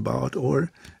little bit about,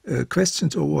 or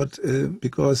questions, or what?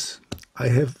 Because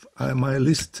my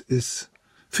list is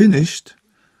finished,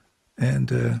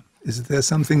 and is there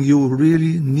something you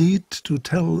really need to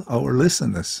tell our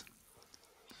listeners?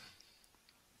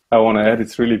 I want to add,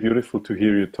 it's really beautiful to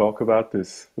hear you talk about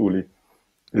this, Uli.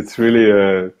 It's really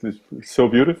it's so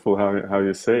beautiful how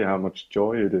you say how much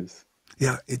joy it is.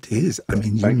 Yeah, it is. I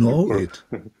mean, you know it.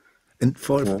 And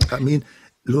I mean,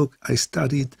 look, I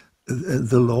studied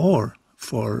the law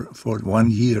for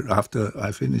 1 year after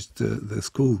I finished the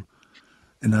school,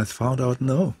 and I found out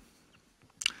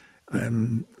I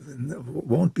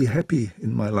won't be happy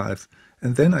in my life.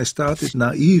 And then I started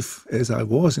naive as I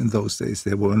was in those days.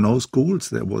 There were no schools,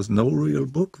 there was no real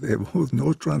book, there was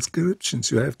no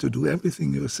transcriptions. You have to do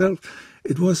everything yourself.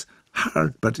 It was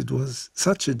hard, but it was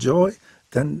such a joy.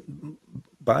 Then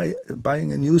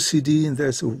buying a new CD, and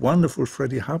there's a wonderful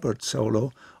Freddie Hubbard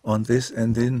solo on this,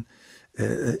 and then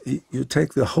you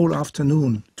take the whole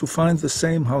afternoon to find the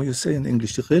same, how you say in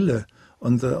English, rille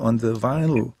on the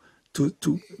vinyl to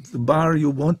the bar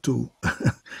you want to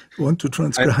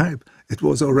transcribe. It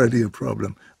was already a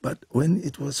problem, but when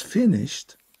it was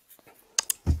finished,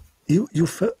 you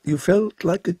felt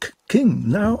like a king.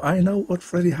 Now I know what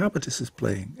Freddie Hubbard is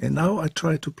playing, and now I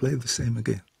try to play the same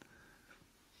again.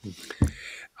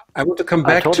 I want to come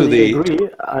back to the. Agree.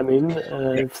 I mean,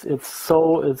 it's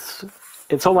so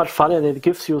much fun, and it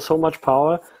gives you so much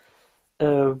power.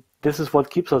 This is what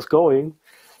keeps us going.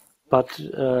 But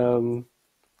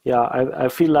yeah, I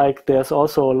feel like there's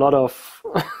also a lot of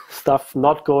stuff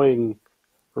not going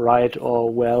right or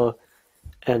well,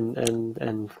 and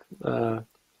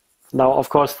now of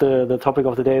course the topic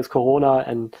of the day is Corona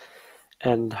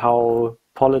and how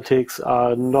politics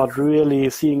are not really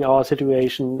seeing our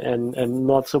situation and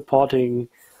not supporting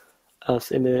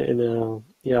us in a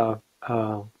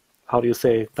how do you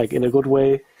say, like in a good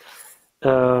way,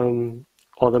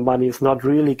 or the money is not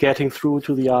really getting through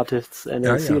to the artists, and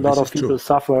I see a lot of people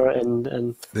suffer,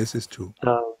 and this is true.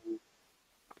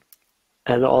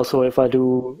 And also, if I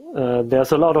do,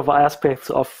 there's a lot of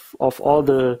aspects of all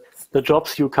the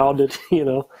jobs you counted, you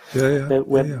know,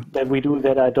 that we do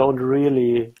that I don't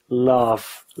really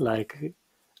love. Like,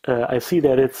 I see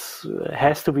that it's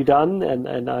has to be done,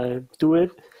 and I do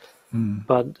it.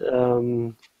 But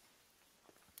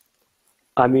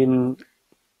I mean,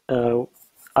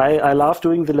 I love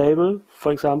doing the label,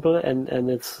 for example, and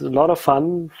it's a lot of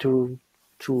fun to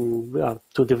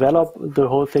develop the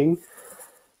whole thing.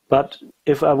 But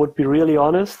if I would be really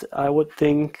honest, I would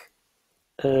think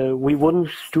we wouldn't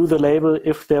do the label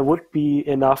if there would be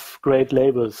enough great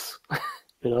labels,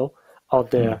 you know,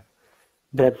 out there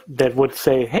that would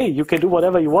say, hey, you can do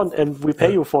whatever you want and we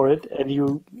pay you for it, and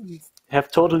you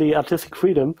have totally artistic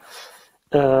freedom.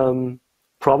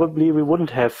 Probably we wouldn't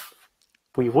have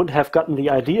gotten the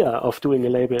idea of doing a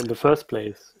label in the first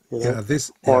place, you know?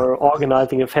 Or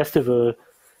organizing a festival.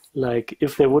 Like,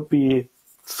 if there would be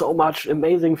so much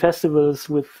amazing festivals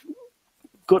with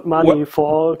good money for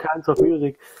all kinds of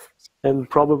music, and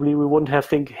probably we wouldn't have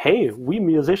think, hey, we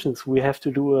musicians, we have to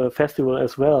do a festival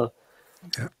as well.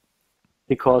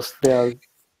 Because there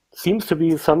seems to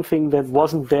be something that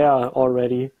wasn't there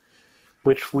already,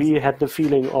 which we had the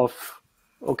feeling of,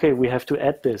 okay, we have to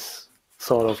add this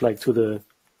sort of like to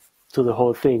the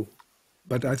whole thing.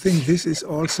 But I think this is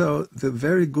also the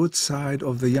very good side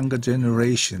of the younger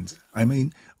generations. I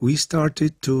mean, we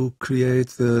started to create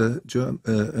the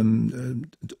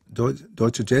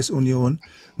Deutsche Jazz Union,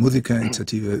 Musicans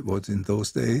was in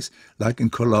those days, like in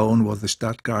Cologne was the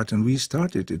Stadtgarten, and we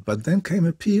started it. But then came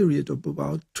a period of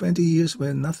about 20 years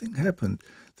where nothing happened.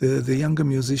 The younger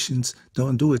musicians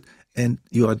don't do it. And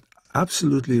you are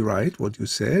absolutely right what you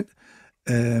said.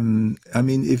 I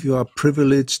mean, if you are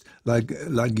privileged, like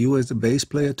you as a bass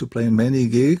player, to play many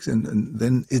gigs, and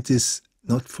then it is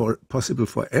not possible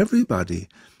for everybody.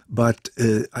 But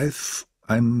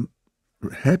I'm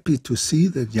happy to see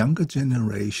that younger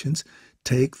generations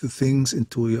take the things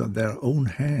into their own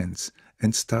hands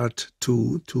and start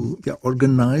to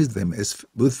organize them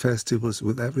with festivals,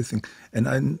 with everything. And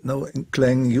I know in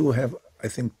KLAENG you have, I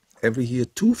think, every year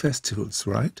 2 festivals,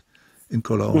 right, in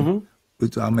Cologne,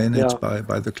 which are managed by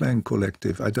the KLAENG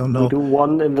collective. I don't know. We do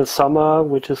one in the summer,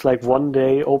 which is like 1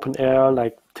 day open air,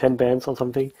 like 10 bands or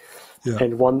something,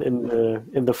 and one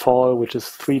in the fall, which is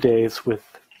 3 days with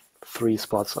 3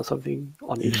 spots or something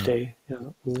on each day.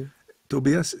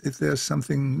 Tobias, if there's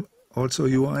something also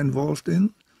you are involved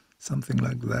in, something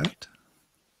like that?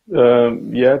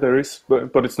 Yeah, there is,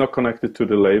 but it's not connected to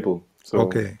the label.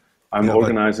 So I'm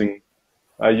organizing.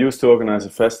 I used to organize a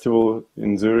festival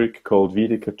in Zurich called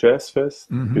Wiedeke Jazz Fest.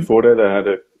 Before that, I had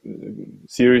a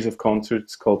series of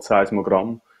concerts called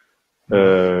Seismogramm,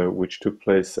 which took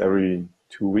place every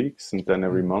 2 weeks and then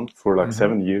every month for like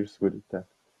 7 years. We did that.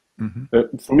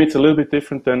 For me, it's a little bit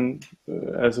different than,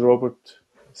 as Robert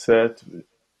said.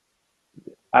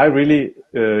 I really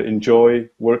enjoy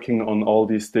working on all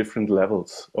these different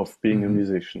levels of being a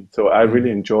musician. So I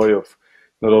really enjoy of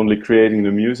not only creating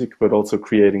the music, but also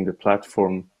creating the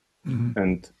platform.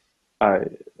 And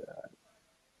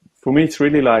for me, it's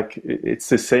really like, it's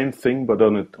the same thing, but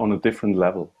on a different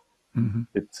level.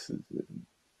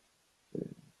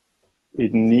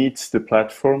 It needs the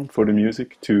platform for the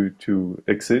music to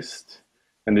exist.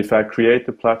 And if I create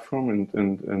the platform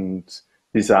and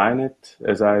design it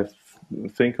as I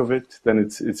think of it, then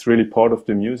it's really part of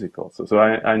the music also. So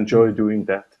I enjoy doing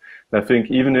that. And I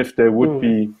think even if there would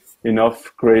be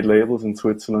enough great labels in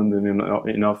Switzerland and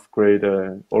enough great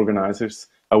organizers,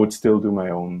 I would still do my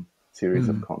own series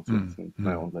of concerts and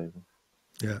my own label.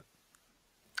 Yeah.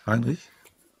 Heinrich?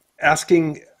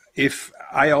 Asking if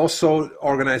I also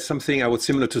organize something, I would,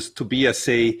 similar to Tobias,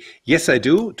 say, yes, I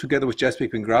do. Together with Jazz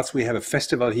Week in Graz, we have a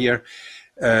festival here,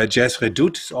 Jazz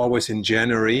Redoute. It's always in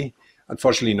January.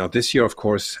 Unfortunately, not this year, of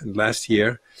course, and last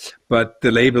year. But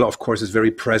the label, of course, is very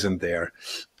present there.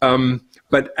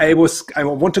 But I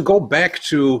want to go back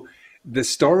to the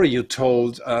story you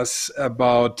told us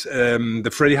about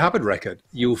the Freddie Hubbard record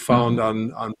you found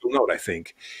on Blue Note, I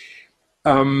think.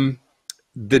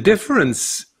 The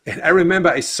difference, I remember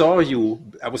I saw you,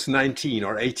 I was 19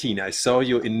 or 18, I saw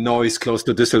you in Neuss, close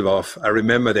to Düsseldorf. I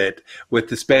remember that with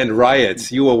this band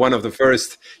Riots. You were one of the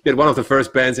first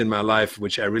bands in my life,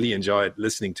 which I really enjoyed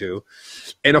listening to.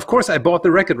 And of course, I bought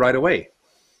the record right away.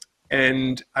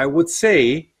 And I would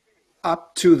say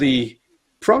probably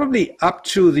up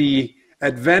to the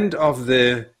advent of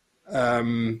the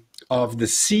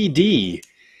CD,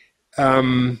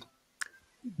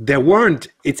 there weren't,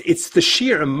 it's the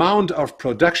sheer amount of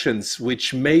productions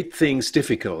which made things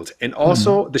difficult, and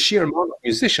also the sheer amount of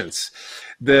musicians.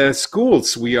 The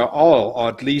schools we are all, or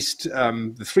at least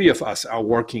the 3 of us, are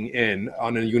working in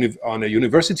on a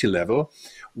university level,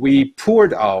 we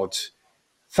poured out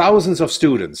thousands of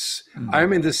students.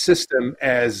 I'm in the system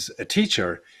as a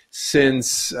teacher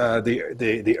since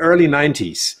the early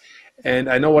 90s, and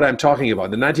I know what I'm talking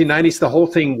about. In the 1990s, the whole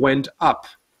thing went up.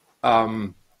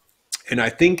 And I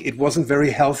think it wasn't very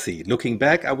healthy. Looking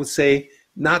back, I would say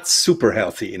not super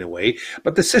healthy in a way,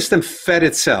 but the system fed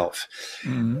itself.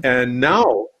 And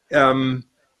now, I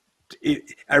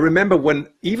remember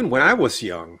even when I was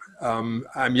young,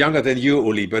 I'm younger than you,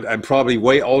 Uli, but I'm probably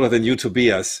way older than you,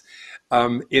 Tobias.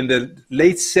 In the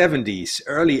late 70s,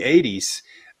 early 80s,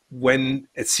 when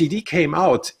a CD came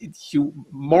out,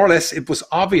 more or less, it was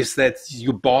obvious that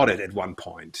you bought it at one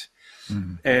point.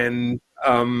 And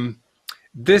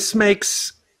this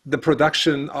makes the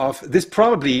production of, this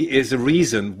probably is a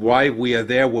reason why we are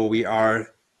there where we are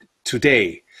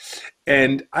today.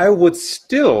 And I would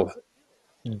still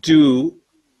release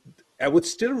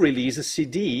a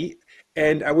CD,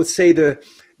 and I would say the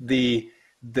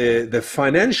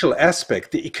financial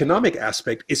aspect, the economic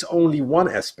aspect is only one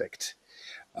aspect,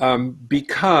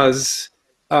 because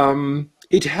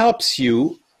it helps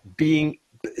you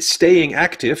staying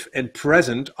active and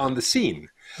present on the scene.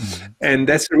 And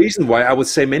that's the reason why I would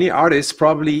say many artists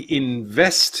probably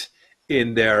invest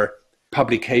in their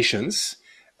publications,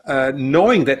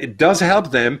 knowing that it does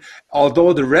help them,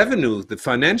 although the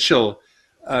financial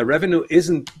revenue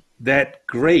isn't that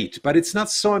great, but it's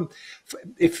not so.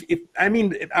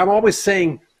 I'm always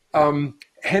saying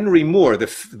Henry Moore, the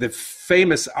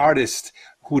famous artist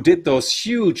who did those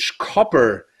huge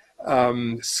copper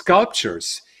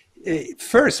sculptures.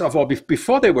 First of all,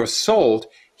 before they were sold,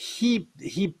 he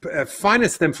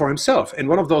financed them for himself, and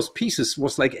one of those pieces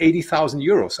was like 80,000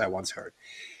 euros, I once heard.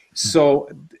 So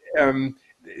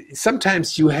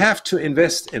sometimes you have to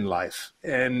invest in life,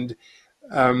 and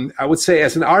I would say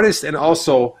as an artist and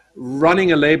also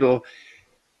running a label,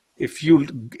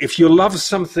 if you love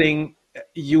something,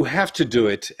 you have to do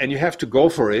it, and you have to go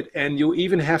for it, and you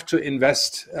even have to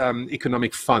invest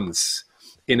economic funds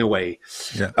in a way.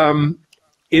 Yeah.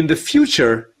 In the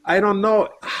future, I don't know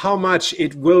how much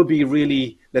it will be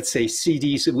really, let's say,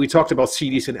 CDs. We talked about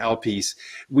CDs and LPs.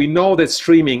 We know that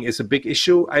streaming is a big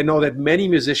issue. I know that many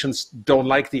musicians don't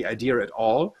like the idea at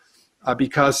all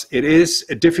because it is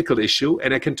a difficult issue.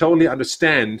 And I can totally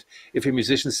understand if a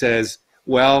musician says,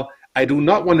 well, I do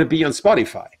not want to be on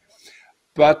Spotify.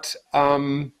 But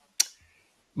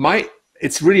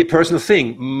it's really a personal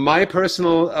thing. My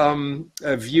personal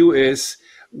view is,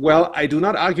 well, I do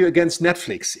not argue against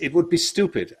Netflix. It would be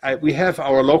stupid. We have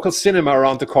our local cinema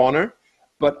around the corner,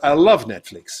 but I love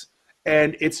Netflix.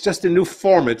 And it's just a new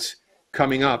format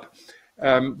coming up.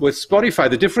 With Spotify,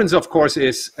 the difference, of course,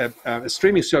 is a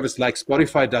streaming service like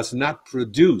Spotify does not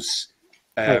produce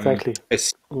exactly.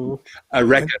 a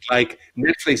record like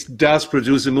Netflix does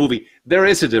produce a movie. There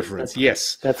is a difference,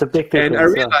 yes. That's a big difference. And I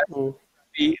realize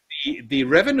the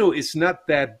revenue is not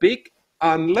that big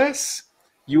unless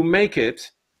you make it.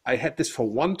 I had this for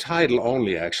one title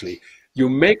only, actually. You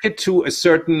make it to a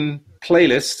certain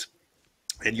playlist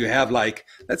and you have like,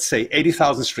 let's say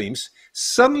 80,000 streams.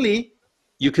 Suddenly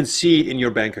you can see it in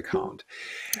your bank account.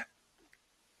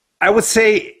 I would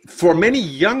say for many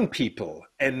young people,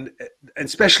 and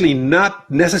especially not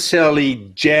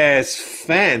necessarily jazz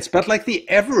fans, but like the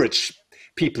average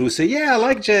people who say, yeah, I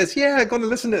like jazz. Yeah, I'm going to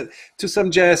listen to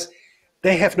some jazz.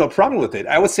 They have no problem with it.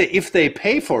 I would say if they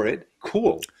pay for it,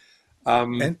 cool.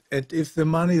 And if the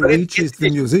money reaches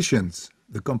the musicians,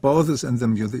 the composers and the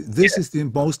music, this is the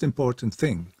most important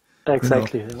thing.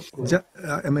 Exactly.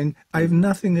 I mean, I have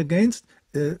nothing against,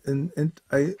 and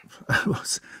I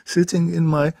was sitting in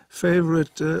my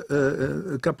favorite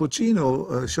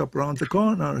cappuccino shop around the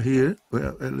corner here,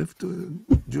 where I lived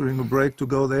during a break to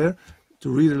go there to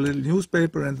read a little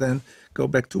newspaper and then go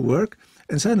back to work.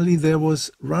 And suddenly there was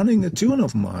running a tune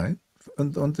of mine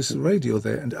on this radio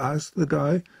there, and I asked the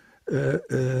guy,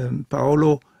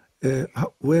 Paolo,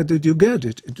 where did you get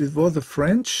it? It was the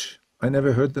French, I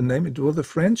never heard the name, it was the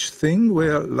French thing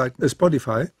where, like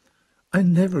Spotify, I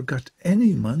never got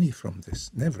any money from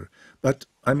this, never. But,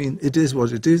 I mean, it is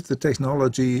what it is, the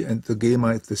technology and the GEMA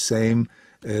is the same,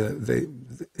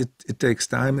 it takes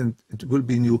time and it will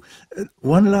be new.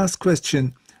 One last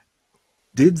question,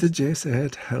 did the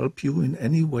Jazzahead help you in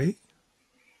any way?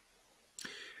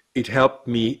 It helped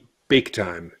me big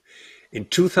time. In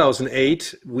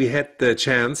 2008, we had the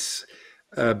chance,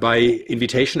 by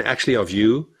invitation actually of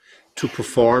you, to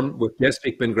perform with Jazz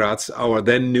Big Band Graz, our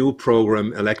then new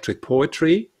program, Electric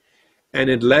Poetry. And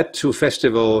it led to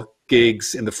festival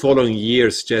gigs in the following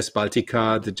years, Jazz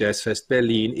Baltica, the Jazz Fest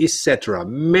Berlin, etc.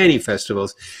 Many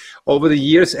festivals. Over the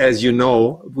years, as you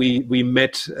know, we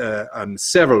met on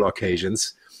several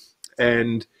occasions.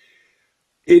 And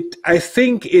I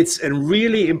think it's a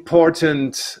really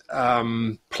important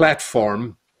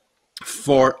platform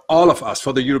for all of us,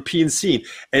 for the European scene.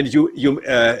 And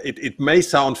it may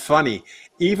sound funny,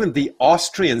 even the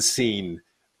Austrian scene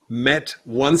met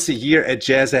once a year at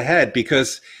Jazzahead,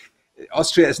 because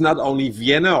Austria is not only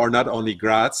Vienna or not only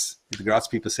Graz. The Graz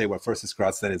people say, well, first it's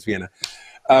Graz, then it's Vienna.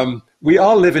 We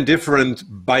all live in different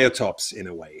biotopes in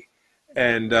a way.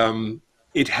 And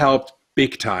it helped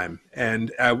big time.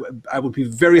 And I would be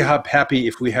very happy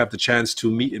if we have the chance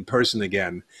to meet in person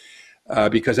again,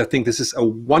 because I think this is a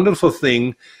wonderful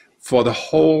thing for the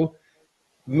whole,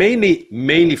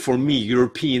 mainly for me,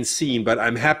 European scene. But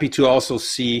I'm happy to also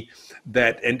see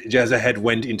that Jazzahead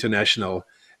went international,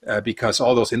 because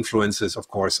all those influences, of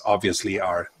course, obviously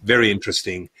are very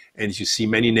interesting. And you see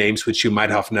many names which you might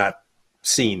have not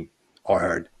seen or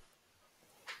heard.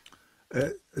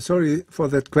 Sorry for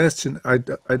that question. I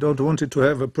don't want it to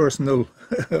have a personal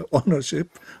ownership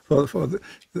for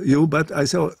you, but I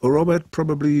saw, Robert,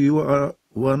 probably you are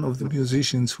one of the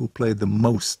musicians who played the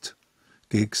most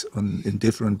gigs in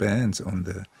different bands.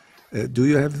 Do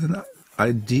you have an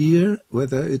idea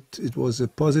whether it was a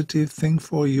positive thing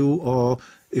for you, or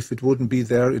if it wouldn't be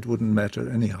there, it wouldn't matter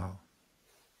anyhow?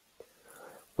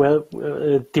 Well,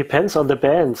 it depends on the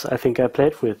bands I think I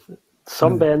played with.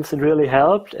 Some bands it really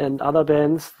helped, and other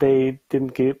bands they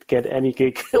didn't get any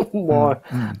gig more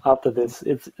after this.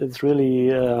 It's really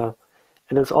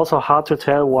and it's also hard to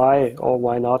tell why or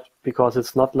why not, because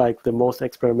it's not like the most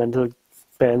experimental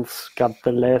bands got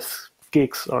the less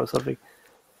gigs or something.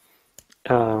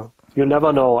 You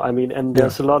never know. I mean, and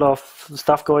there's a lot of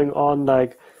stuff going on,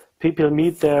 like people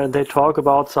meet there and they talk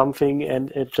about something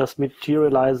and it just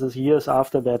materializes years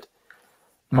after that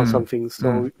or something.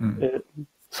 So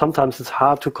sometimes it's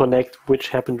hard to connect which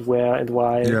happened where and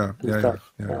why and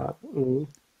stuff.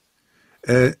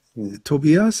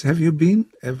 Tobias, have you been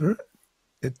ever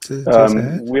at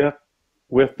Jazzahead?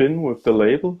 We have been with the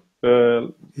label.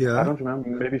 Yeah. I don't remember,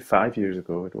 maybe 5 years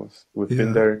ago it was. We've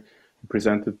been there,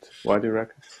 presented Wide Ear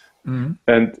records.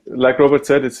 And like Robert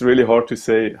said, it's really hard to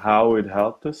say how it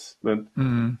helped us. But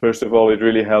first of all, it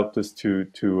really helped us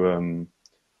to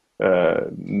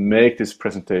make this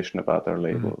presentation about our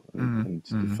label and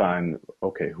define,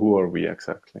 okay, who are we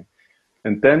exactly?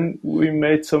 And then we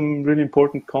made some really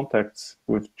important contacts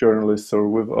with journalists or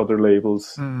with other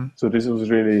labels. So this was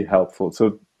really helpful.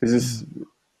 So this is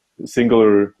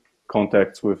singular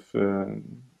contacts with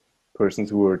persons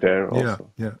who were there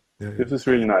also. Yeah. This was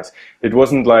really nice. It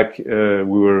wasn't like we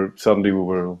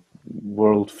were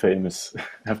world famous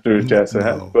after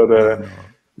Jazzahead, but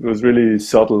it was really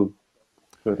subtle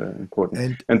but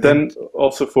important. And then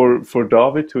also for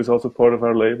David, who is also part of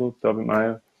our label, David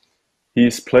Meier,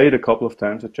 he's played a couple of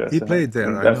times at Jazzahead. He played there,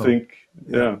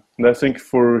 and I think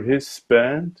for his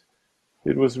band,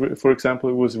 it was, for example,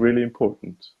 it was really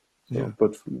important. So,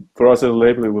 but for us as a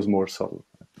label, it was more subtle.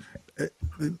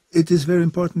 It is very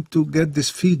important to get this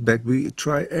feedback. We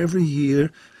try every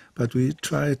year, but we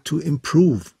try to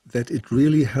improve that it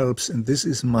really helps. And this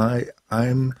is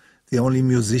I'm the only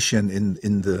musician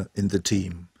in the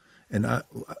team, and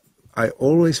I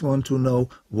always want to know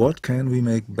what can we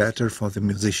make better for the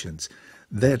musicians.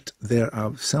 That there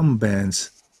are some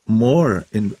bands more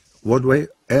in what way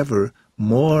ever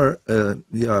more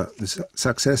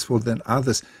successful than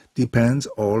others depends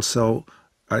also,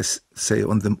 I say,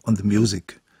 on the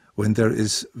music. When there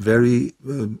is very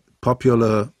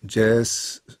popular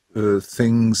jazz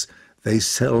things, they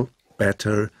sell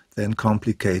better than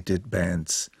complicated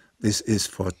bands. This is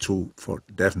for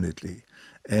definitely.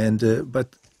 And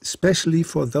but especially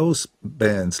for those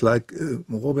bands like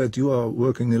Robert, you are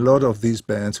working in a lot of these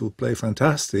bands who play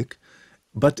fantastic,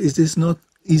 but it is not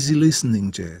easy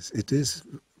listening jazz. It is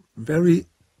very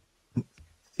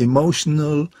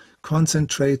emotional,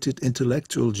 concentrated,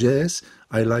 intellectual jazz.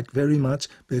 I like very much,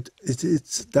 but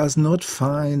it does not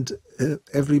find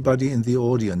everybody in the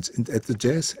audience. At the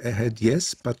Jazzahead,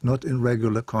 yes, but not in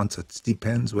regular concerts.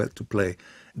 Depends where to play.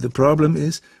 The problem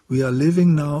is we are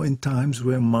living now in times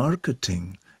where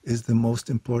marketing is the most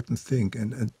important thing.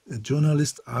 And a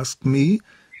journalist asked me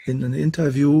in an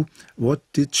interview, what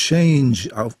did change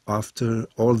after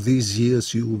all these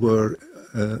years you were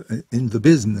in the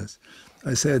business?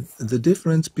 I said, the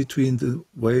difference between the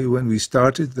way when we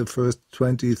started the first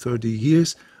 20, 30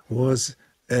 years was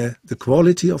the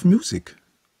quality of music,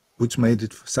 which made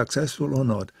it successful or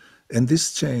not. And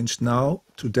this changed now.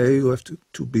 Today you have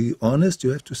to be honest, you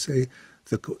have to say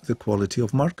the quality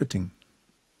of marketing.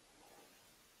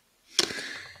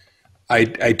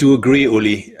 I do agree,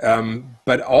 Uli.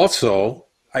 But also,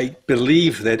 I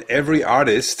believe that every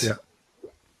artist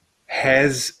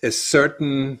has a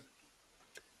certain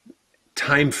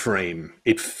time frame.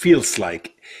 It feels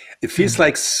like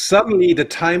suddenly the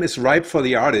time is ripe for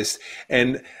the artist.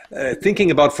 And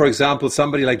thinking about, for example,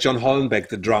 somebody like John Hollenbeck,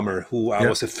 the drummer, who I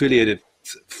was affiliated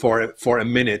for a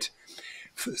minute.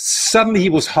 Suddenly he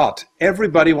was hot.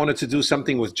 Everybody wanted to do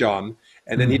something with John.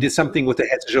 And then he did something with the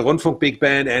Hessische Rundfunk Big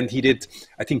Band, and he did,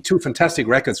 I think, 2 fantastic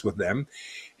records with them.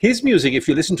 His music, if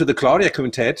you listen to the Claudia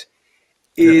Quintet,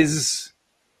 is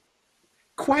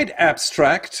quite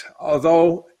abstract,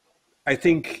 although I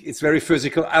think it's very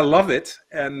physical. I love it,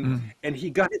 and he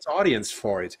got his audience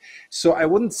for it. So I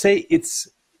wouldn't say it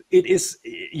is.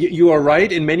 You are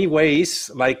right in many ways.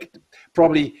 Like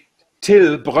probably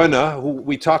Till Brönner, who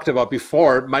we talked about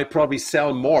before, might probably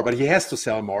sell more, but he has to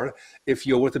sell more if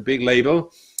you're with a big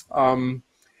label,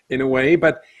 in a way.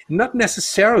 But not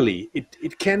necessarily.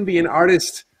 It can be an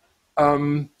artist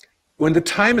when the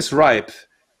time is ripe.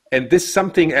 And this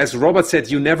something, as Robert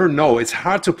said, you never know. It's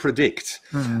hard to predict.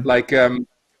 Like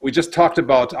we just talked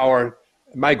about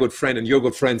my good friend and your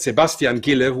good friend, Sebastian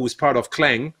Gille, who is part of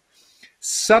KLAENG.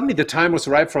 Suddenly the time was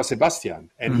ripe for Sebastian.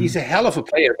 And he's a hell of a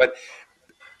player, but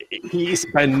he is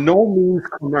by no means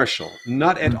commercial,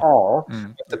 not at all.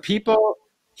 But the people,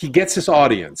 he gets his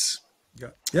audience.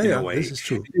 In a way. This is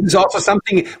true. It's also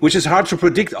something which is hard to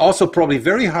predict, also probably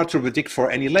very hard to predict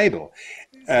for any label.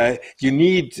 You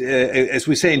need, as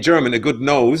we say in German, a good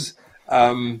nose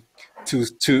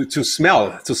to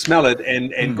smell it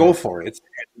and go for it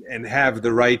and have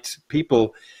the right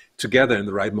people together in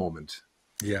the right moment.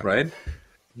 Yeah. Right?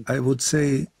 I would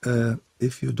say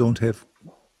if you don't have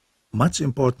much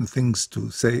important things to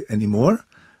say anymore,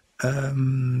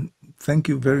 thank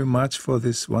you very much for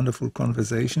this wonderful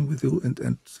conversation with you,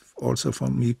 and also for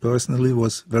me personally, it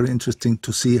was very interesting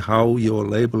to see how your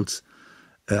labels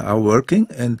are working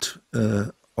and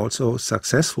also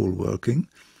successful working.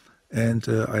 And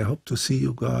I hope to see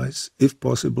you guys, if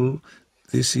possible.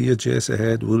 This year, Jazz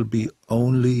Ahead will be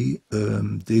only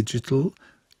digital.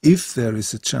 If there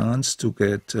is a chance to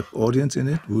get audience in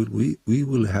it, we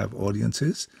will have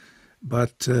audiences.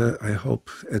 But I hope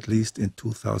at least in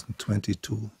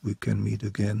 2022 we can meet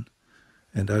again.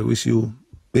 And I wish you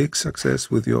big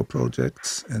success with your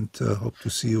projects and hope to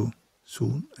see you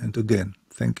soon. And again,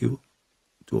 thank you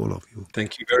to all of you.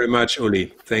 Thank you very much, Uli.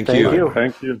 Thank you.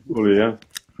 Thank you, Uli. Yeah.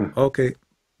 Okay.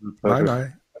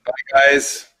 Bye-bye. Bye,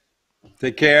 guys.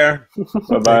 Take care.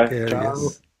 Bye-bye. Take care,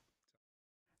 yes.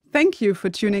 Thank you for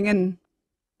tuning in.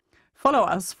 Follow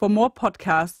us for more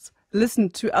podcasts, listen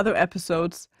to other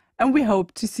episodes, and we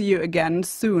hope to see you again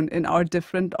soon in our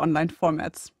different online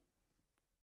formats.